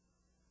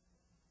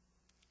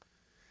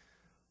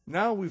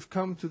 Now we've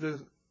come to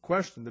the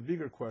question, the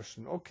bigger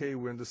question. Okay,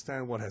 we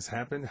understand what has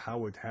happened,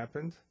 how it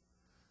happened.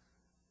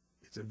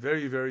 It's a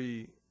very,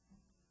 very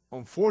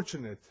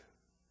unfortunate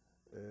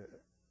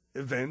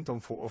event,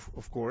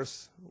 of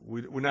course.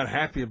 We're not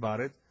happy about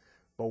it.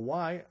 But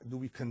why do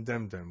we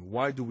condemn them?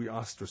 Why do we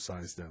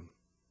ostracize them?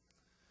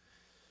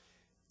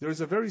 There is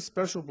a very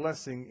special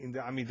blessing in the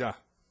Amidah.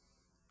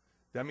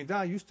 The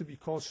Amidah used to be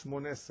called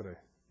Shmonesre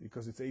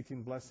because it's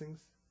 18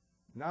 blessings.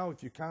 Now,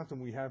 if you count them,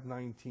 we have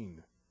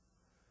 19.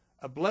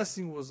 A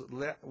blessing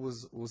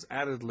was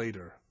added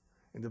later,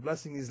 and the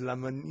blessing is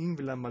Lamanim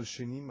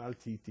v'lamalshenim al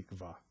ti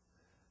tikva.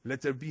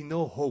 Let there be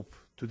no hope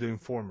to the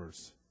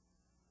informers.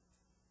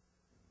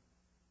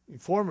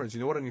 Informers, you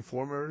know what an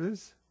informer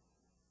is?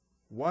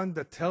 One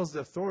that tells the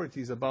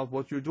authorities about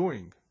what you're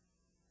doing,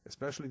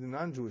 especially the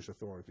non-Jewish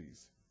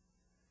authorities.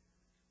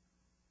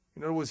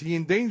 In other words, he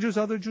endangers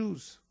other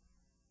Jews.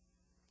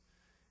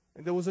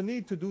 And there was a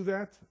need to do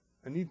that,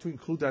 a need to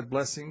include that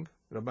blessing.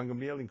 Rabbi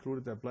Gamliel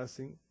included that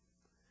blessing.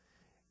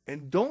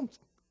 And don't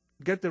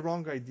get the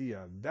wrong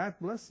idea.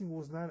 That blessing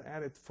was not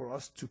added for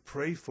us to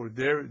pray for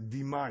their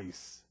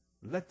demise.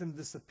 Let them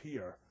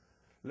disappear.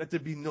 Let there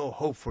be no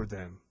hope for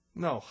them.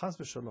 No, chas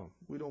v'shalom.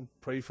 We don't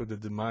pray for the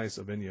demise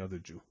of any other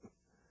Jew.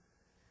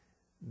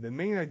 The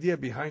main idea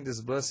behind this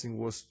blessing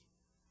was,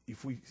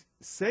 if we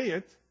say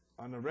it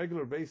on a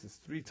regular basis,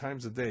 3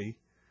 times a day,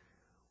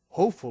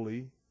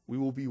 hopefully we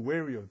will be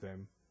wary of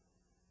them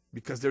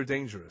because they're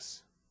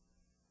dangerous.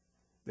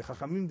 The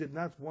Chachamim did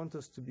not want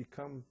us to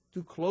become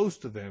too close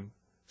to them,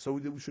 so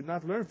we should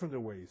not learn from their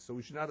ways, so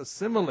we should not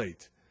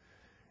assimilate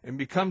and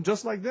become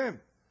just like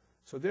them.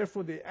 So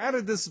therefore they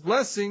added this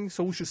blessing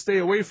so we should stay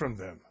away from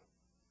them.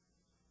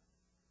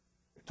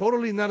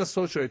 Totally not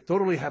associated,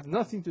 totally have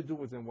nothing to do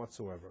with them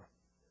whatsoever.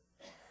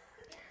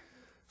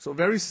 So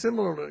very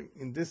similar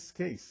in this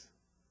case.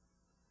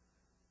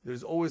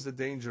 There's always the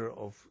danger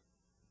of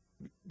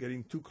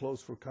getting too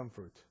close for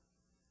comfort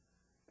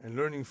and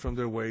learning from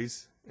their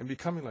ways and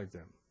becoming like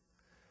them.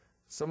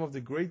 Some of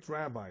the great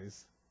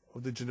rabbis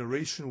of the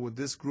generation when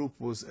this group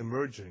was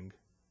emerging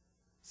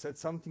said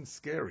something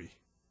scary.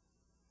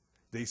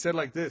 They said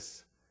like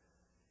this: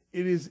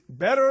 it is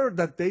better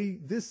that they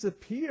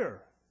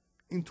disappear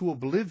into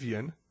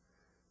oblivion,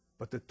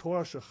 but the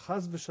Torah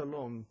chas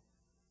v'shalom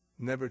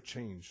never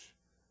change.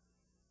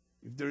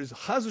 If there is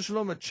chas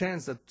v'shalom a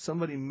chance that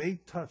somebody may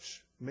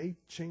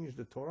change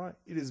the Torah,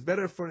 it is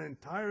better for an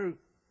entire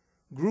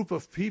group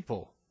of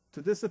people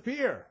to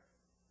disappear,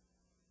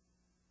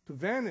 to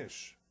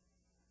vanish.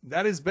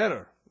 That is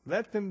better.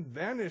 Let them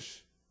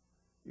vanish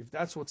if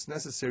that's what's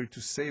necessary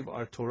to save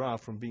our Torah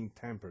from being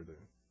tampered in.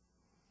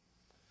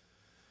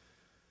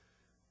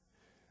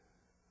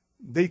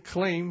 They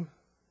claim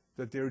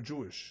that they're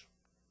Jewish,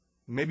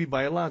 maybe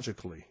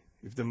biologically.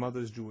 If the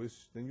mother is Jewish,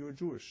 then you're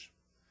Jewish.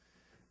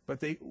 But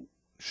they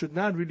should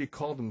not really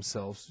call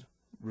themselves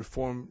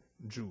Reform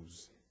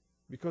Jews,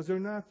 because they're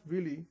not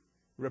really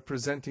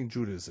representing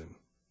Judaism.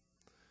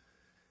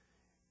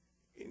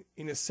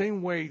 In the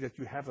same way that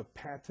you have a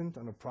patent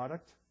on a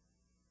product,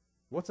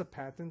 what's a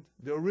patent?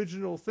 The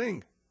original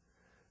thing.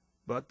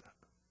 But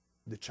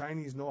the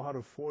Chinese know how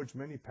to forge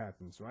many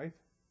patents, right?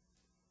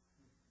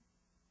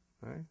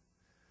 Right?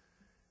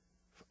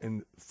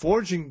 And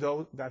forging,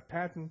 though, that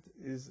patent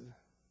is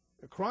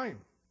a crime.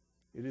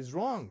 It is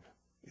wrong.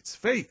 It's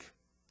fake.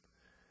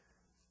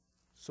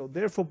 So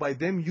therefore, by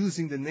them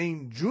using the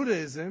name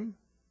Judaism,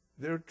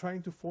 they're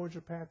trying to forge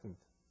a patent.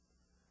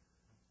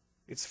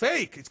 It's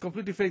fake. It's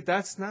completely fake.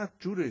 That's not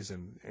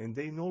Judaism. And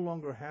they no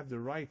longer have the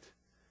right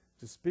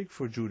to speak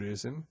for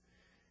Judaism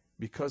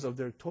because of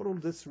their total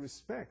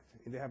disrespect.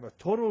 And they have a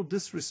total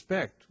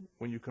disrespect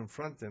when you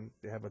confront them.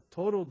 They have a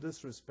total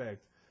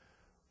disrespect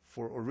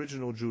for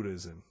original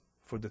Judaism,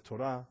 for the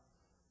Torah,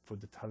 for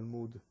the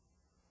Talmud,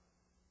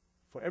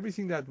 for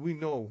everything that we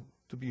know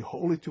to be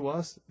holy to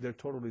us. They're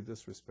totally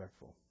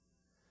disrespectful.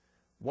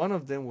 One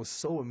of them was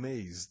so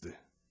amazed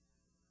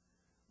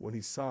when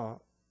he saw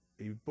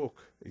a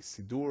book, a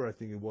Siddur, I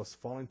think it was,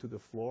 falling to the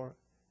floor,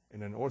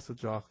 and an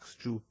Orthodox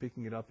Jew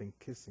picking it up and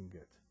kissing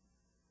it.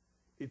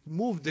 It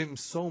moved him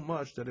so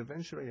much that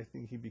eventually I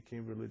think he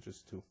became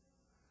religious too.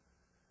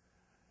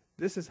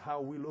 This is how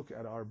we look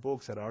at our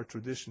books, at our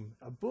tradition.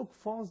 A book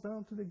falls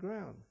down to the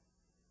ground.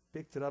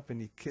 Picked it up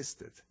and he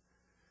kissed it.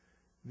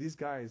 These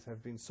guys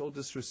have been so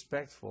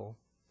disrespectful,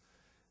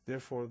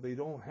 therefore they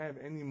don't have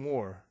any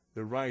more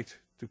the right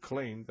to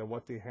claim that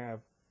what they have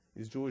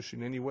is Jewish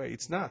in any way.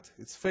 It's not.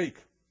 It's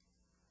fake.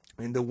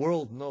 And the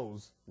world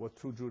knows what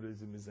true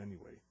Judaism is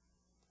anyway.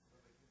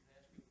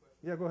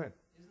 Yeah, go ahead.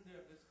 Isn't there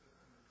a mitzvah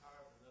to Makar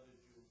of another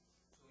Jew?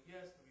 So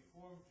yes, the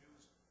Reformed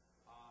Jews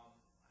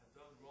have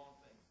done wrong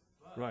things,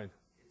 but Right.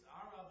 it's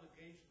our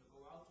obligation to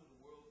go out to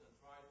the world and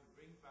try to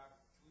bring back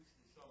Jewish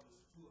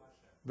Neshamas to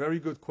Hashem. Very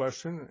good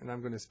question, and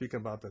I'm going to speak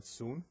about that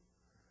soon.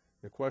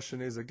 The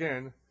question is,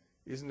 again,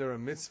 isn't there a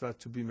mitzvah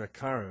to be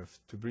Mekarev,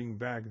 to bring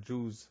back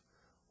Jews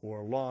who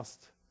are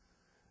lost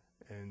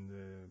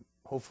and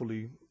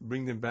hopefully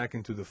bring them back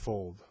into the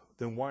fold?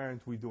 Then why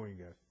aren't we doing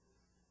it?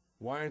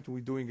 Why aren't we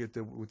doing it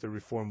with the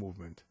Reform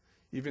movement?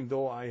 Even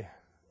though I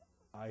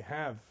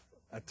have,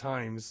 at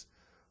times,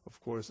 of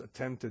course,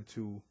 attempted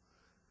to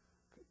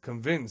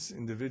convince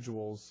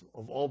individuals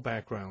of all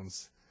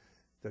backgrounds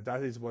that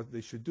that is what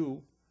they should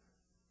do,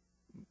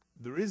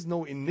 there is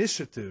no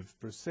initiative,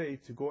 per se,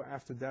 to go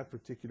after that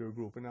particular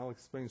group, and I'll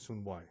explain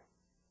soon why.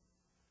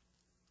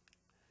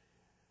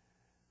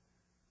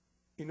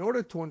 In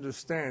order to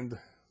understand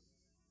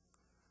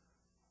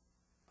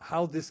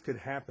how this could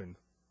happen,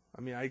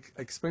 I mean, I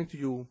explained to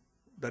you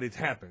that it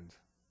happened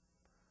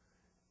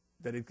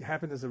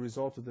as a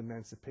result of the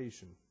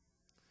emancipation.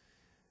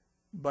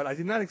 But I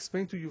did not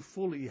explain to you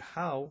fully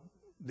how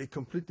they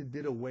completely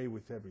did away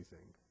with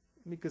everything.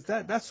 Because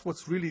that's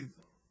what's really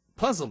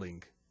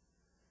puzzling.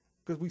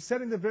 Because we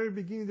said in the very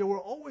beginning there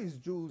were always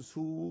Jews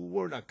who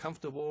were not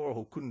comfortable or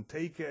who couldn't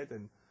take it,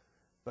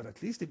 but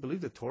at least they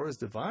believed the Torah is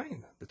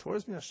divine. The Torah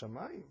is min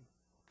hashamayim.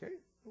 Okay?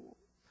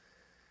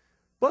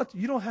 But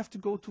you don't have to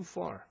go too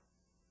far.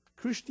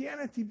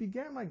 Christianity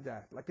began like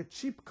that, like a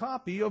cheap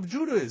copy of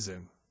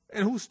Judaism.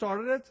 And who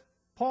started it?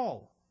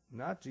 Paul,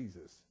 not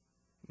Jesus,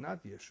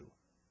 not Yeshua.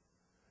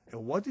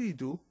 And what did he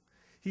do?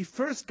 He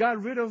first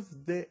got rid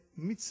of the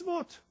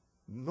mitzvot.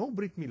 No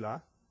Brit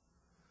Milah,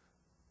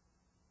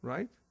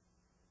 right?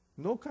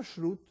 No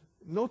kashrut,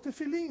 no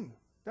tefillin.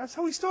 That's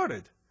how he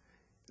started.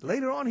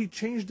 Later on, he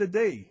changed the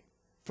day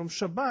from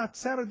Shabbat,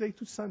 Saturday,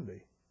 to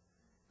Sunday.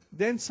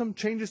 Then some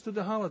changes to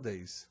the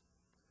holidays.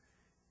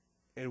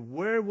 And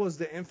where was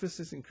the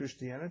emphasis in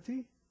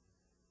Christianity?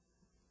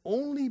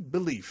 Only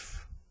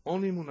belief,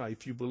 only munah.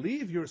 If you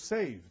believe, you're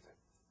saved.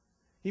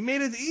 He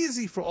made it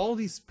easy for all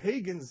these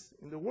pagans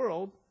in the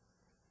world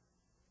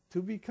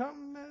to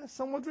become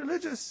somewhat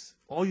religious.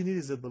 All you need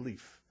is a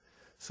belief.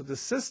 So the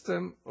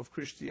system of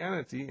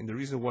Christianity, and the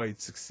reason why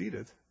it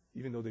succeeded,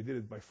 even though they did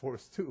it by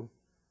force too,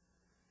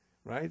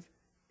 right,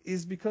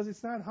 is because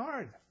it's not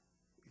hard.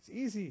 It's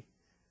easy.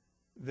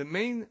 The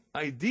main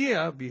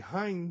idea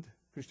behind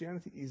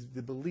Christianity is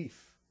the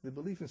belief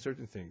in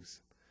certain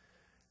things.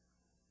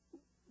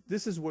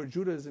 This is where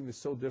Judaism is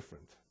so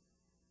different.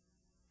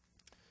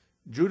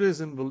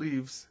 Judaism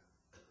believes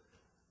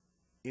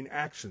in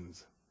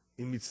actions,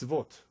 in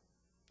mitzvot.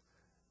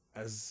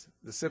 As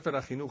the Sefer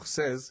HaChinuch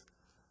says,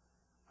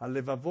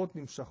 "Halevavot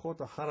nimshachot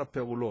achar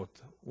ha'peulot."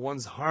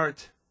 One's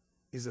heart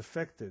is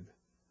affected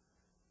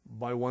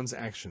by one's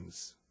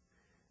actions.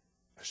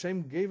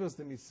 Hashem gave us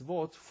the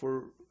mitzvot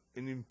for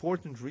an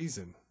important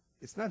reason.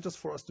 It's not just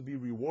for us to be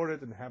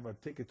rewarded and have a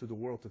ticket to the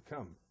world to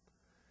come.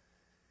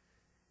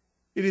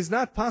 It is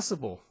not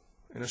possible,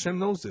 and Hashem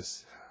knows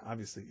this,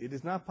 obviously, it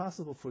is not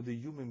possible for the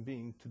human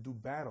being to do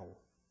battle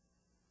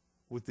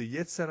with the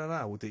Yetzer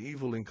Hara, with the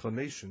evil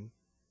inclination,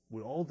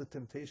 with all the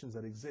temptations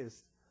that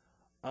exist,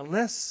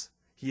 unless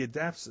he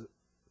adapts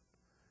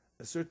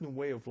a certain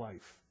way of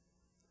life.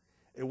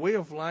 A way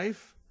of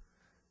life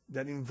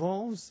that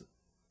involves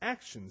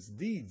actions,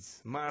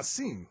 deeds,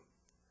 ma'asim.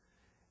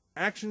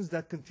 Actions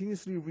that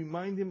continuously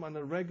remind him on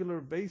a regular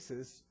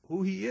basis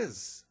who he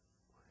is.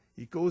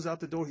 He goes out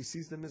the door, he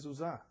sees the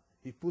mezuzah.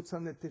 He puts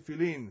on the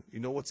tefillin. You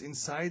know what's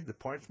inside the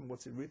parchment,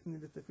 what's written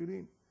in the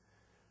tefillin?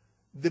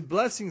 The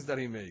blessings that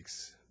he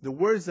makes, the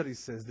words that he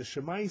says, the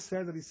Shema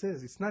Yisrael that he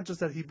says. It's not just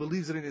that he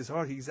believes it in his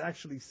heart, he's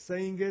actually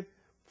saying it,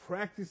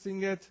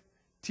 practicing it,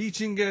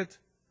 teaching it,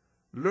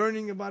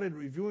 learning about it,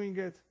 reviewing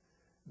it.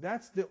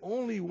 That's the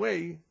only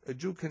way a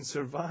Jew can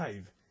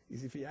survive,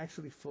 is if he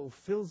actually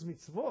fulfills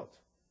mitzvot.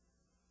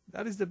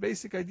 That is the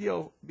basic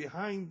idea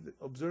behind the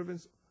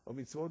observance of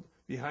mitzvot,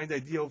 behind the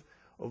idea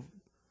of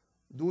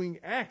doing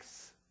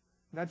acts,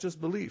 not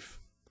just belief.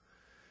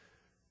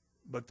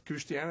 But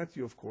Christianity,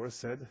 of course,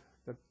 said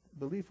that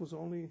belief was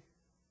only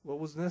what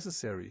was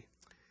necessary.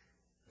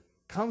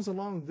 Comes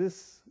along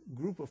this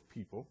group of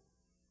people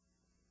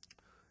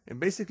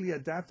and basically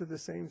adapted the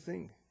same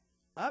thing.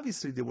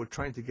 Obviously, they were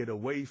trying to get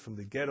away from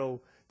the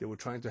ghetto. They were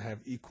trying to have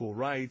equal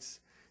rights.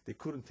 They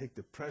couldn't take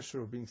the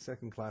pressure of being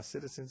second-class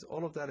citizens.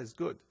 All of that is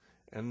good,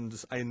 and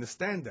I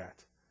understand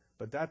that.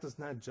 But that does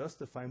not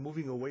justify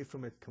moving away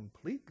from it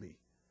completely.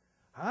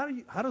 How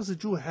does a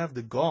Jew have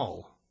the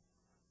gall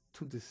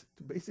to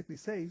basically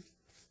say,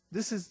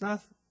 this is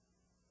not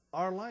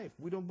our life.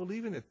 We don't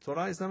believe in it.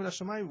 Torah is not min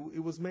hashamayim. It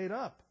was made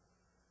up.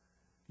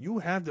 You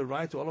have the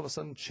right to all of a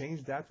sudden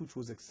change that which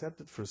was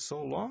accepted for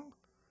so long?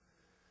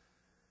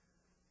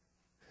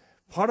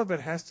 Part of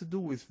it has to do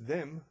with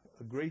them,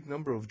 a great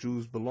number of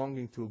Jews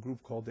belonging to a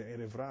group called the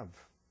Erev Rav.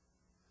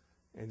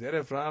 And the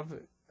Erev Rav,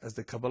 as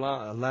the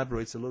Kabbalah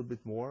elaborates a little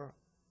bit more,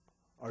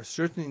 are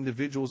certain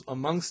individuals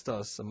amongst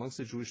us, amongst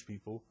the Jewish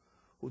people,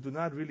 who do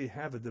not really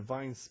have a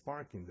divine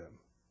spark in them.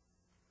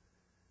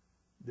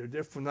 They're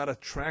therefore not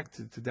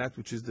attracted to that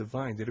which is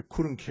divine. They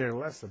couldn't care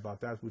less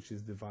about that which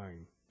is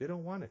divine. They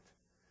don't want it.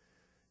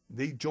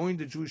 They joined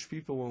the Jewish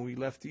people when we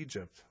left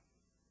Egypt.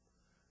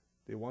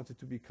 They wanted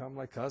to become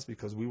like us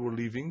because we were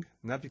leaving,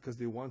 not because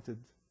they wanted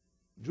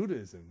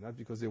Judaism, not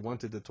because they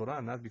wanted the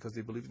Torah, not because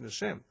they believed in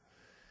Hashem.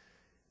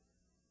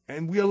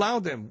 And we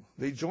allowed them.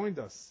 They joined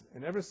us.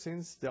 And ever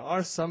since, there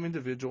are some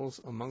individuals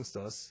amongst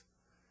us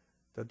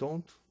that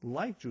don't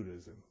like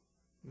Judaism.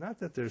 Not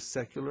that they're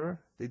secular.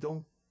 They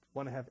don't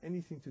want to have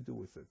anything to do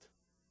with it.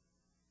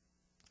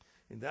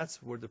 And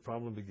that's where the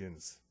problem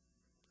begins.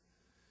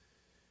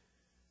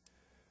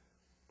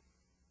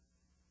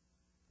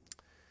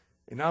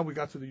 And now we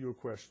got to your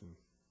question.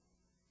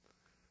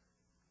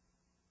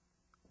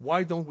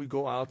 Why don't we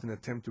go out and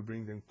attempt to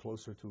bring them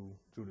closer to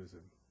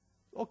Judaism?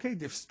 Okay,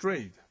 they've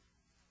strayed.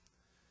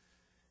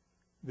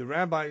 The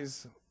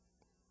rabbis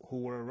who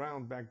were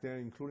around back then,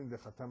 including the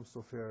Khatam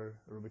Sofer,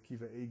 Rabbi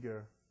Kiva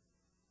Eger,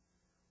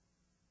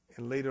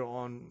 and later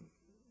on,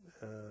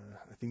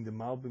 I think the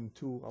Malbim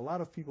too, a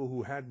lot of people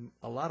who had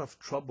a lot of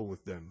trouble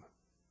with them.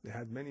 They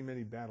had many,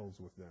 many battles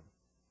with them.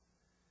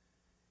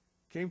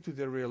 Came to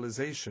the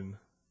realization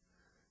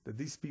that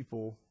these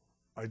people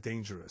are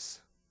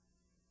dangerous.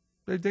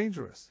 They're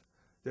dangerous.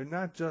 They're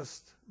not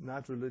just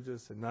not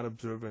religious and not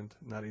observant,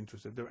 not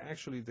interested. They're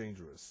actually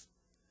dangerous.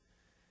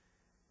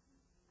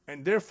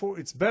 And therefore,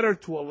 it's better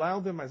to allow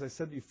them, as I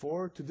said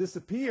before, to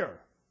disappear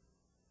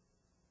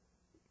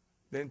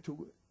than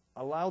to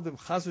allow them,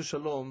 chas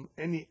v'shalom,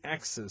 any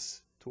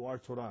access to our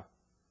Torah.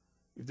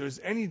 If there's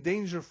any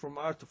danger for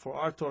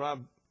our Torah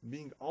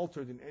being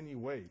altered in any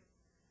way,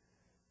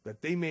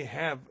 that they may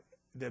have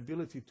the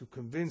ability to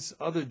convince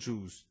other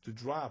Jews to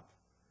drop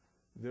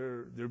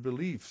their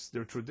beliefs,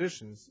 their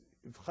traditions,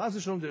 if chas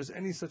v'shalom there's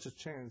any such a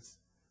chance,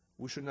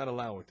 we should not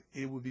allow it.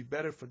 It would be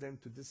better for them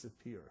to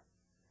disappear.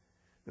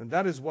 And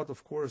that is what,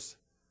 of course,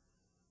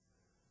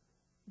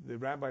 the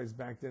rabbis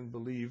back then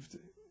believed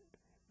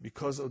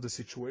because of the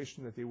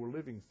situation that they were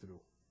living through.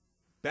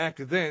 Back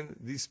then,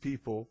 these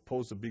people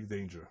posed a big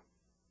danger.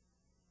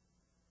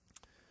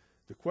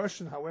 The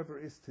question, however,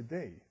 is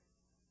today.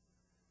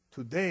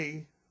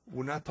 Today,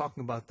 we're not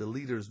talking about the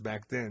leaders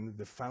back then,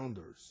 the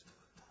founders.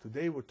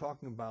 Today, we're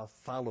talking about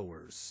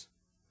followers.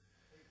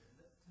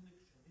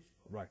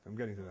 Right, I'm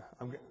getting to that.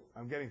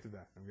 I'm getting to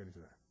that.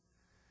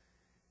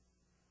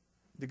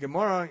 The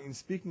Gemara, in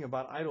speaking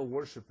about idol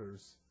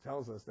worshippers,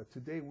 tells us that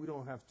today we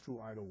don't have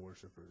true idol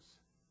worshippers.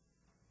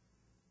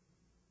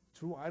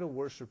 True idol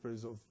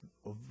worshippers of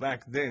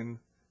back then,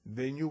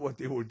 they knew what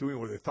they were doing,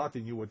 or they thought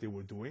they knew what they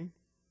were doing.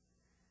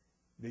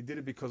 They did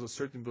it because of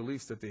certain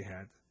beliefs that they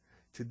had.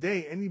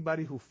 Today,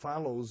 anybody who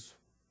follows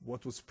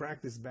what was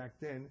practiced back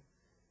then,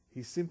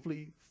 he's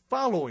simply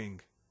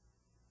following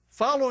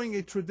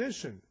a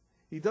tradition.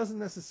 He doesn't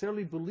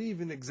necessarily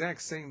believe in the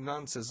exact same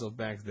nonsense of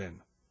back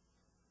then.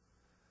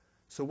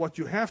 So what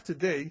you have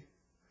today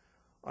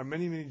are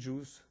many, many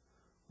Jews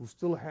who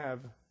still have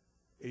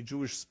a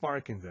Jewish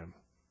spark in them.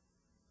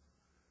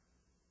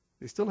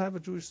 They still have a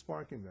Jewish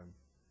spark in them.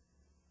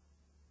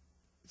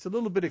 It's a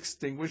little bit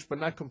extinguished, but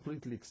not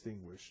completely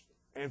extinguished.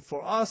 And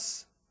for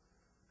us,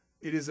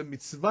 it is a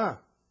mitzvah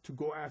to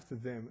go after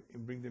them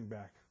and bring them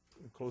back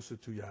closer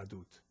to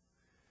Yahadut.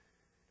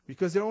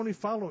 Because they're only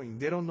following.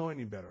 They don't know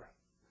any better.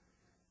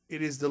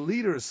 It is the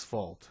leaders'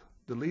 fault,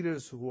 the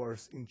leaders who are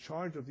in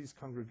charge of these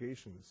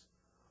congregations,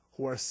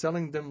 who are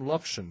selling them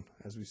lupshen,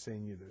 as we say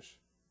in Yiddish,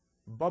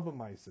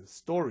 babamaises,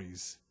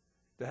 stories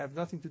that have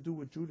nothing to do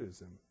with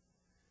Judaism.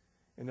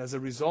 And as a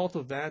result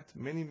of that,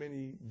 many,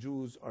 many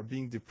Jews are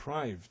being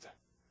deprived,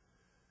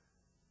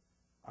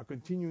 are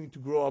continuing to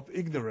grow up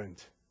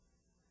ignorant,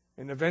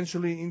 and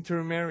eventually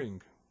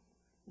intermarrying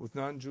with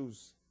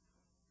non-Jews.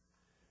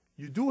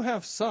 You do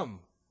have some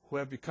who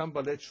have become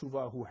Balei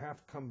Tshuva, who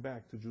have come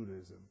back to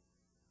Judaism,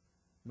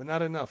 but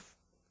not enough.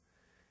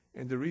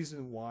 And the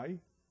reason why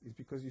is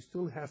because you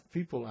still have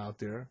people out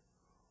there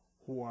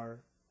who are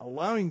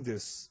allowing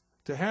this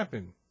to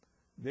happen.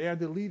 They are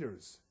the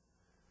leaders.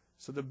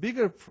 So the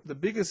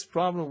biggest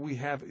problem we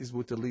have is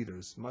with the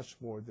leaders, much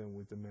more than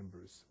with the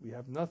members. We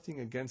have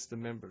nothing against the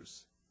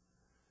members.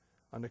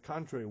 On the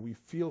contrary, we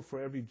feel for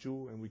every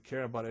Jew and we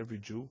care about every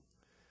Jew.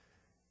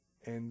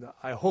 And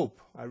I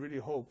really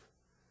hope,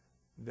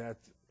 that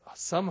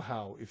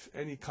somehow, if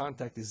any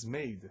contact is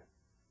made,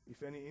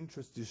 if any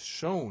interest is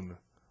shown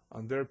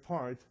on their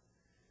part,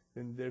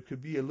 then there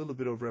could be a little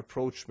bit of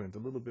rapprochement, a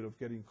little bit of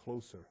getting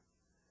closer.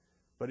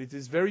 But it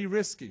is very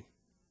risky.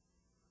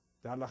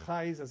 The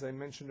halakha is, as I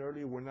mentioned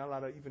earlier, we're not allowed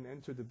to even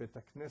enter the Bet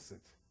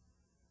HaKnesset,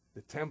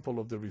 the temple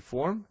of the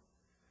Reform,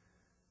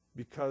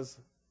 because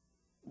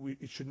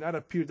it should not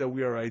appear that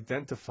we are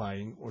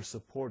identifying or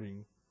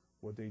supporting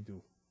what they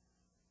do.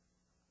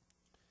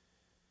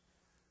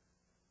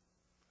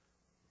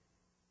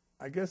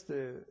 I guess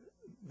the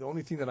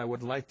only thing that I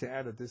would like to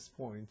add at this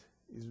point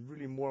is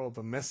really more of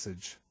a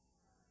message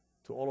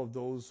to all of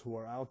those who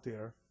are out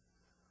there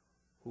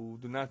who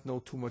do not know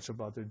too much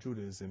about their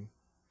Judaism,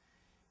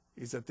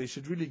 is that they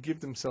should really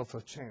give themselves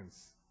a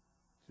chance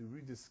to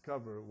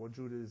rediscover what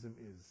Judaism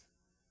is.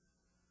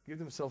 Give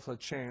themselves a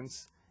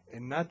chance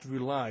and not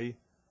rely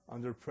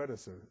on their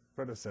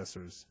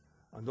predecessors,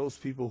 on those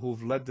people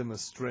who've led them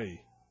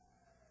astray.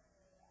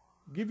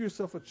 Give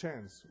yourself a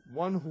chance.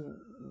 One who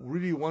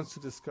really wants to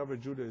discover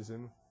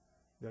Judaism,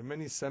 there are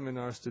many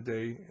seminars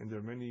today, and there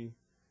are many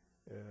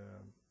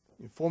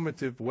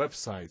informative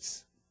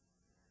websites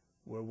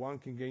where one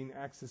can gain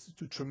access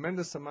to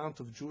tremendous amount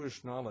of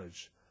Jewish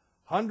knowledge.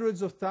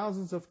 Hundreds of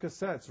thousands of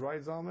cassettes,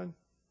 right, Zalman,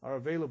 are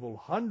available.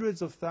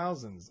 Hundreds of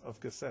thousands of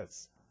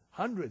cassettes.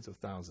 Hundreds of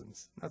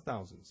thousands, not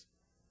thousands,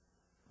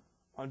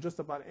 on just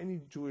about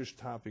any Jewish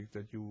topic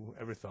that you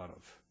ever thought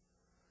of.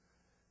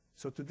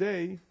 So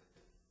today,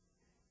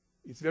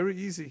 it's very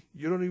easy.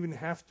 You don't even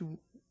have to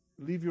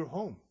leave your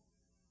home.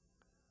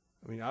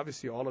 I mean,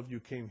 obviously, all of you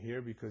came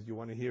here because you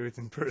want to hear it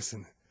in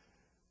person.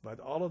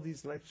 But all of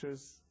these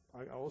lectures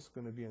are also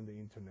going to be on the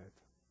internet.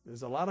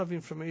 There's a lot of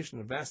information,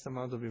 a vast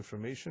amount of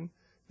information.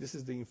 This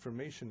is the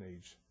information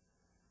age,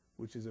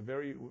 which is a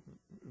very,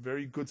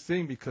 very good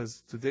thing,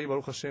 because today,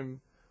 Baruch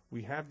Hashem,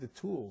 we have the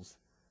tools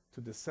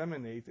to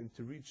disseminate and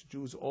to reach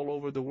Jews all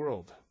over the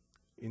world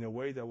in a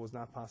way that was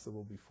not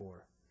possible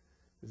before.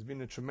 There's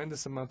been a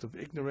tremendous amount of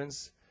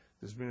ignorance.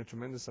 There's been a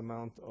tremendous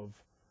amount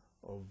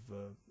of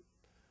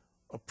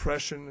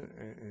oppression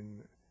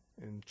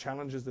and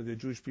challenges that the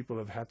Jewish people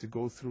have had to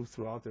go through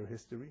throughout their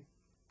history.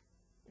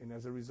 And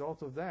as a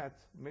result of that,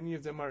 many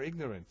of them are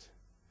ignorant.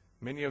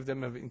 Many of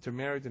them have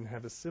intermarried and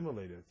have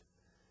assimilated.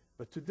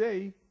 But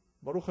today,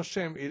 Baruch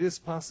Hashem, it is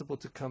possible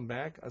to come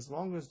back as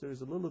long as there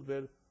is a little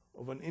bit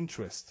of an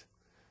interest.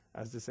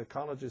 As the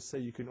psychologists say,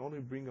 you can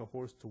only bring a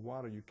horse to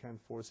water, you can't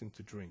force him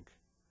to drink.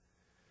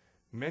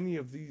 Many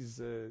of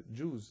these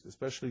Jews,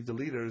 especially the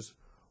leaders,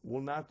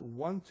 will not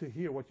want to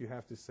hear what you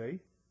have to say.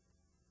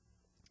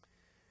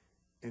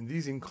 And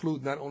these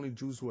include not only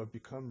Jews who have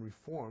become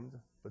reformed,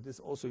 but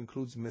this also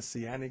includes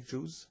Messianic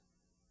Jews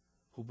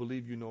who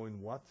believe you know in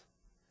what.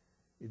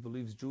 It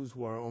believes Jews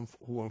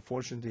who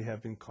unfortunately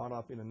have been caught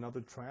up in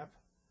another trap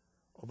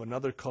of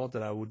another cult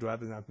that I would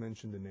rather not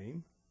mention the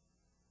name.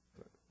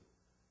 But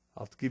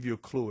I'll give you a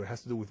clue. It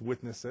has to do with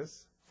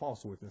witnesses,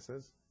 false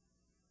witnesses.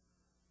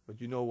 But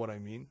you know what I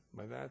mean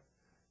by that.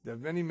 There are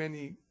many,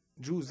 many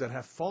Jews that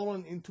have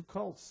fallen into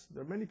cults.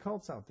 There are many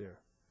cults out there.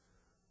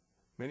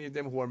 Many of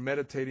them who are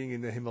meditating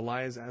in the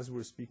Himalayas as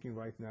we're speaking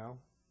right now,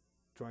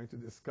 trying to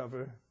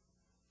discover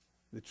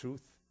the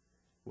truth,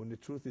 when the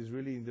truth is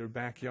really in their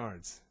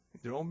backyards, in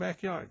their own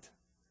backyard.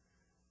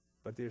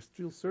 But they're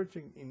still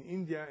searching in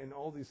India and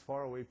all these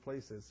faraway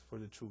places for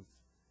the truth.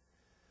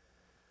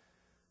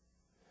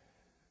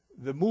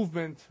 The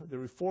movement, the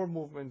Reform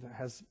movement,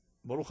 has,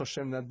 Baruch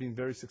Hashem, not been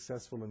very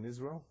successful in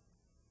Israel,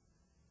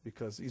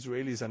 because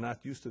Israelis are not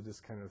used to this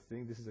kind of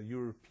thing. This is a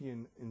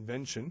European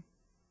invention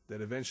that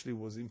eventually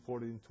was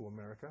imported into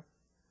America.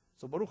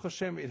 So Baruch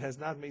Hashem, it has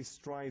not made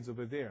strides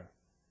over there.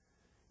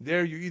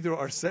 There you either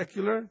are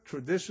secular,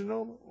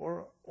 traditional,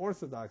 or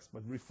Orthodox.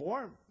 But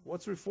Reform?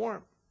 What's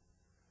Reform?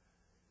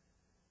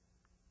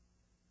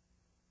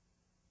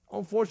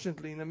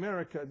 Unfortunately, in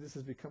America, this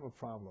has become a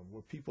problem,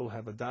 where people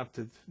have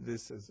adopted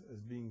this as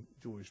being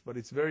Jewish. But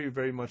it's very,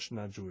 very much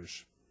not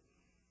Jewish.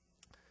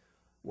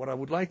 What I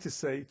would like to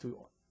say to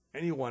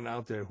anyone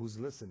out there who's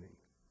listening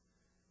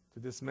to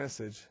this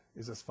message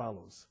is as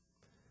follows.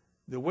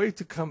 The way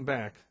to come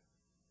back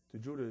to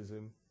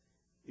Judaism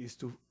is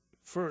to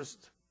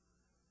first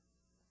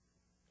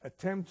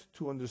attempt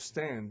to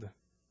understand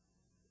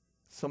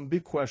some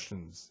big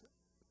questions.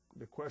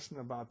 The question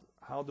about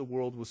how the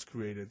world was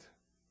created,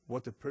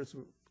 what the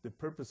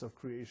purpose of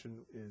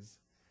creation is.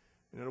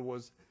 In other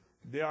words,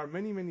 there are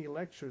many, many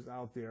lectures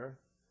out there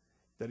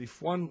that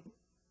if one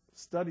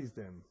studies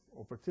them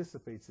or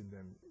participates in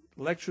them,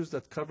 lectures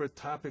that cover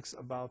topics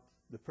about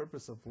the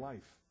purpose of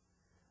life,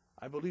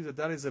 I believe that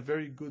that is a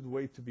very good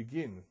way to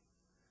begin,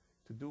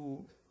 to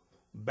do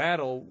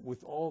battle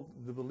with all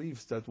the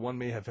beliefs that one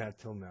may have had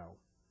till now.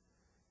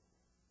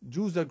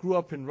 Jews that grew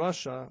up in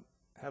Russia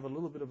have a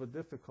little bit of a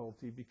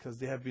difficulty because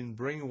they have been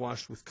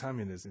brainwashed with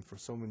communism for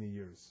so many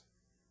years.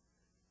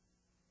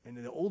 And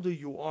the older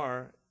you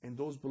are, and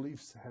those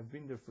beliefs have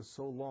been there for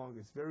so long,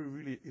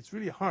 it's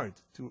really hard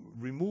to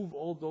remove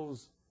all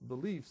those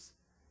beliefs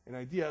and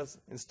ideas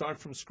and start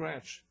from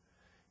scratch.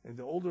 And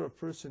the older a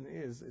person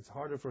is, it's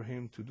harder for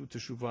him to do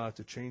teshuvah,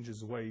 to change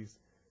his ways,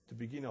 to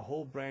begin a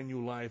whole brand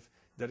new life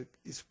that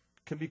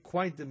can be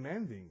quite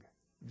demanding.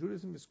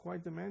 Judaism is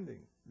quite demanding.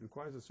 It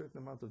requires a certain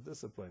amount of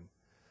discipline.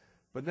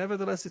 But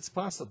nevertheless, it's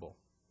possible.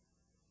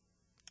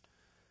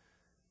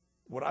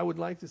 What I would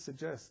like to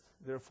suggest,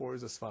 therefore,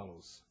 is as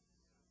follows.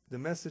 The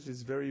message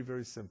is very,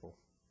 very simple.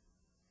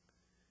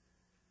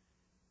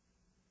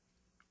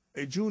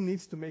 A Jew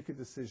needs to make a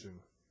decision.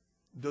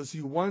 Does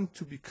he want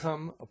to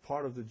become a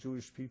part of the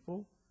Jewish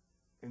people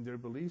and their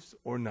beliefs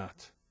or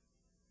not?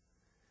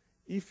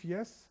 If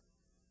yes,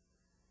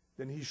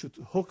 then he should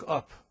hook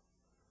up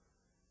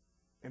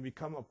and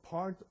become a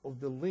part of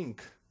the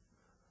link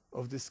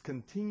of this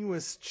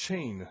continuous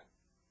chain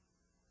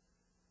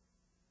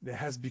that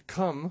has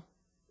become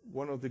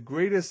one of the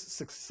greatest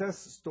success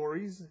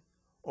stories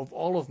of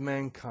all of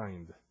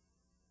mankind.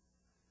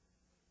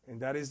 And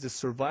that is the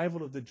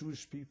survival of the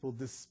Jewish people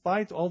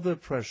despite all the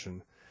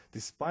oppression,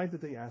 despite the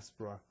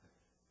diaspora,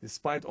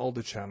 despite all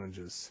the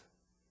challenges.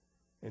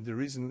 And the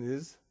reason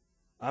is,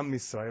 Am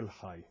Yisrael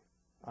Chai.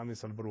 Am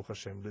Yisrael Baruch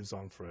Hashem lives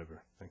on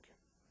forever. Thank you.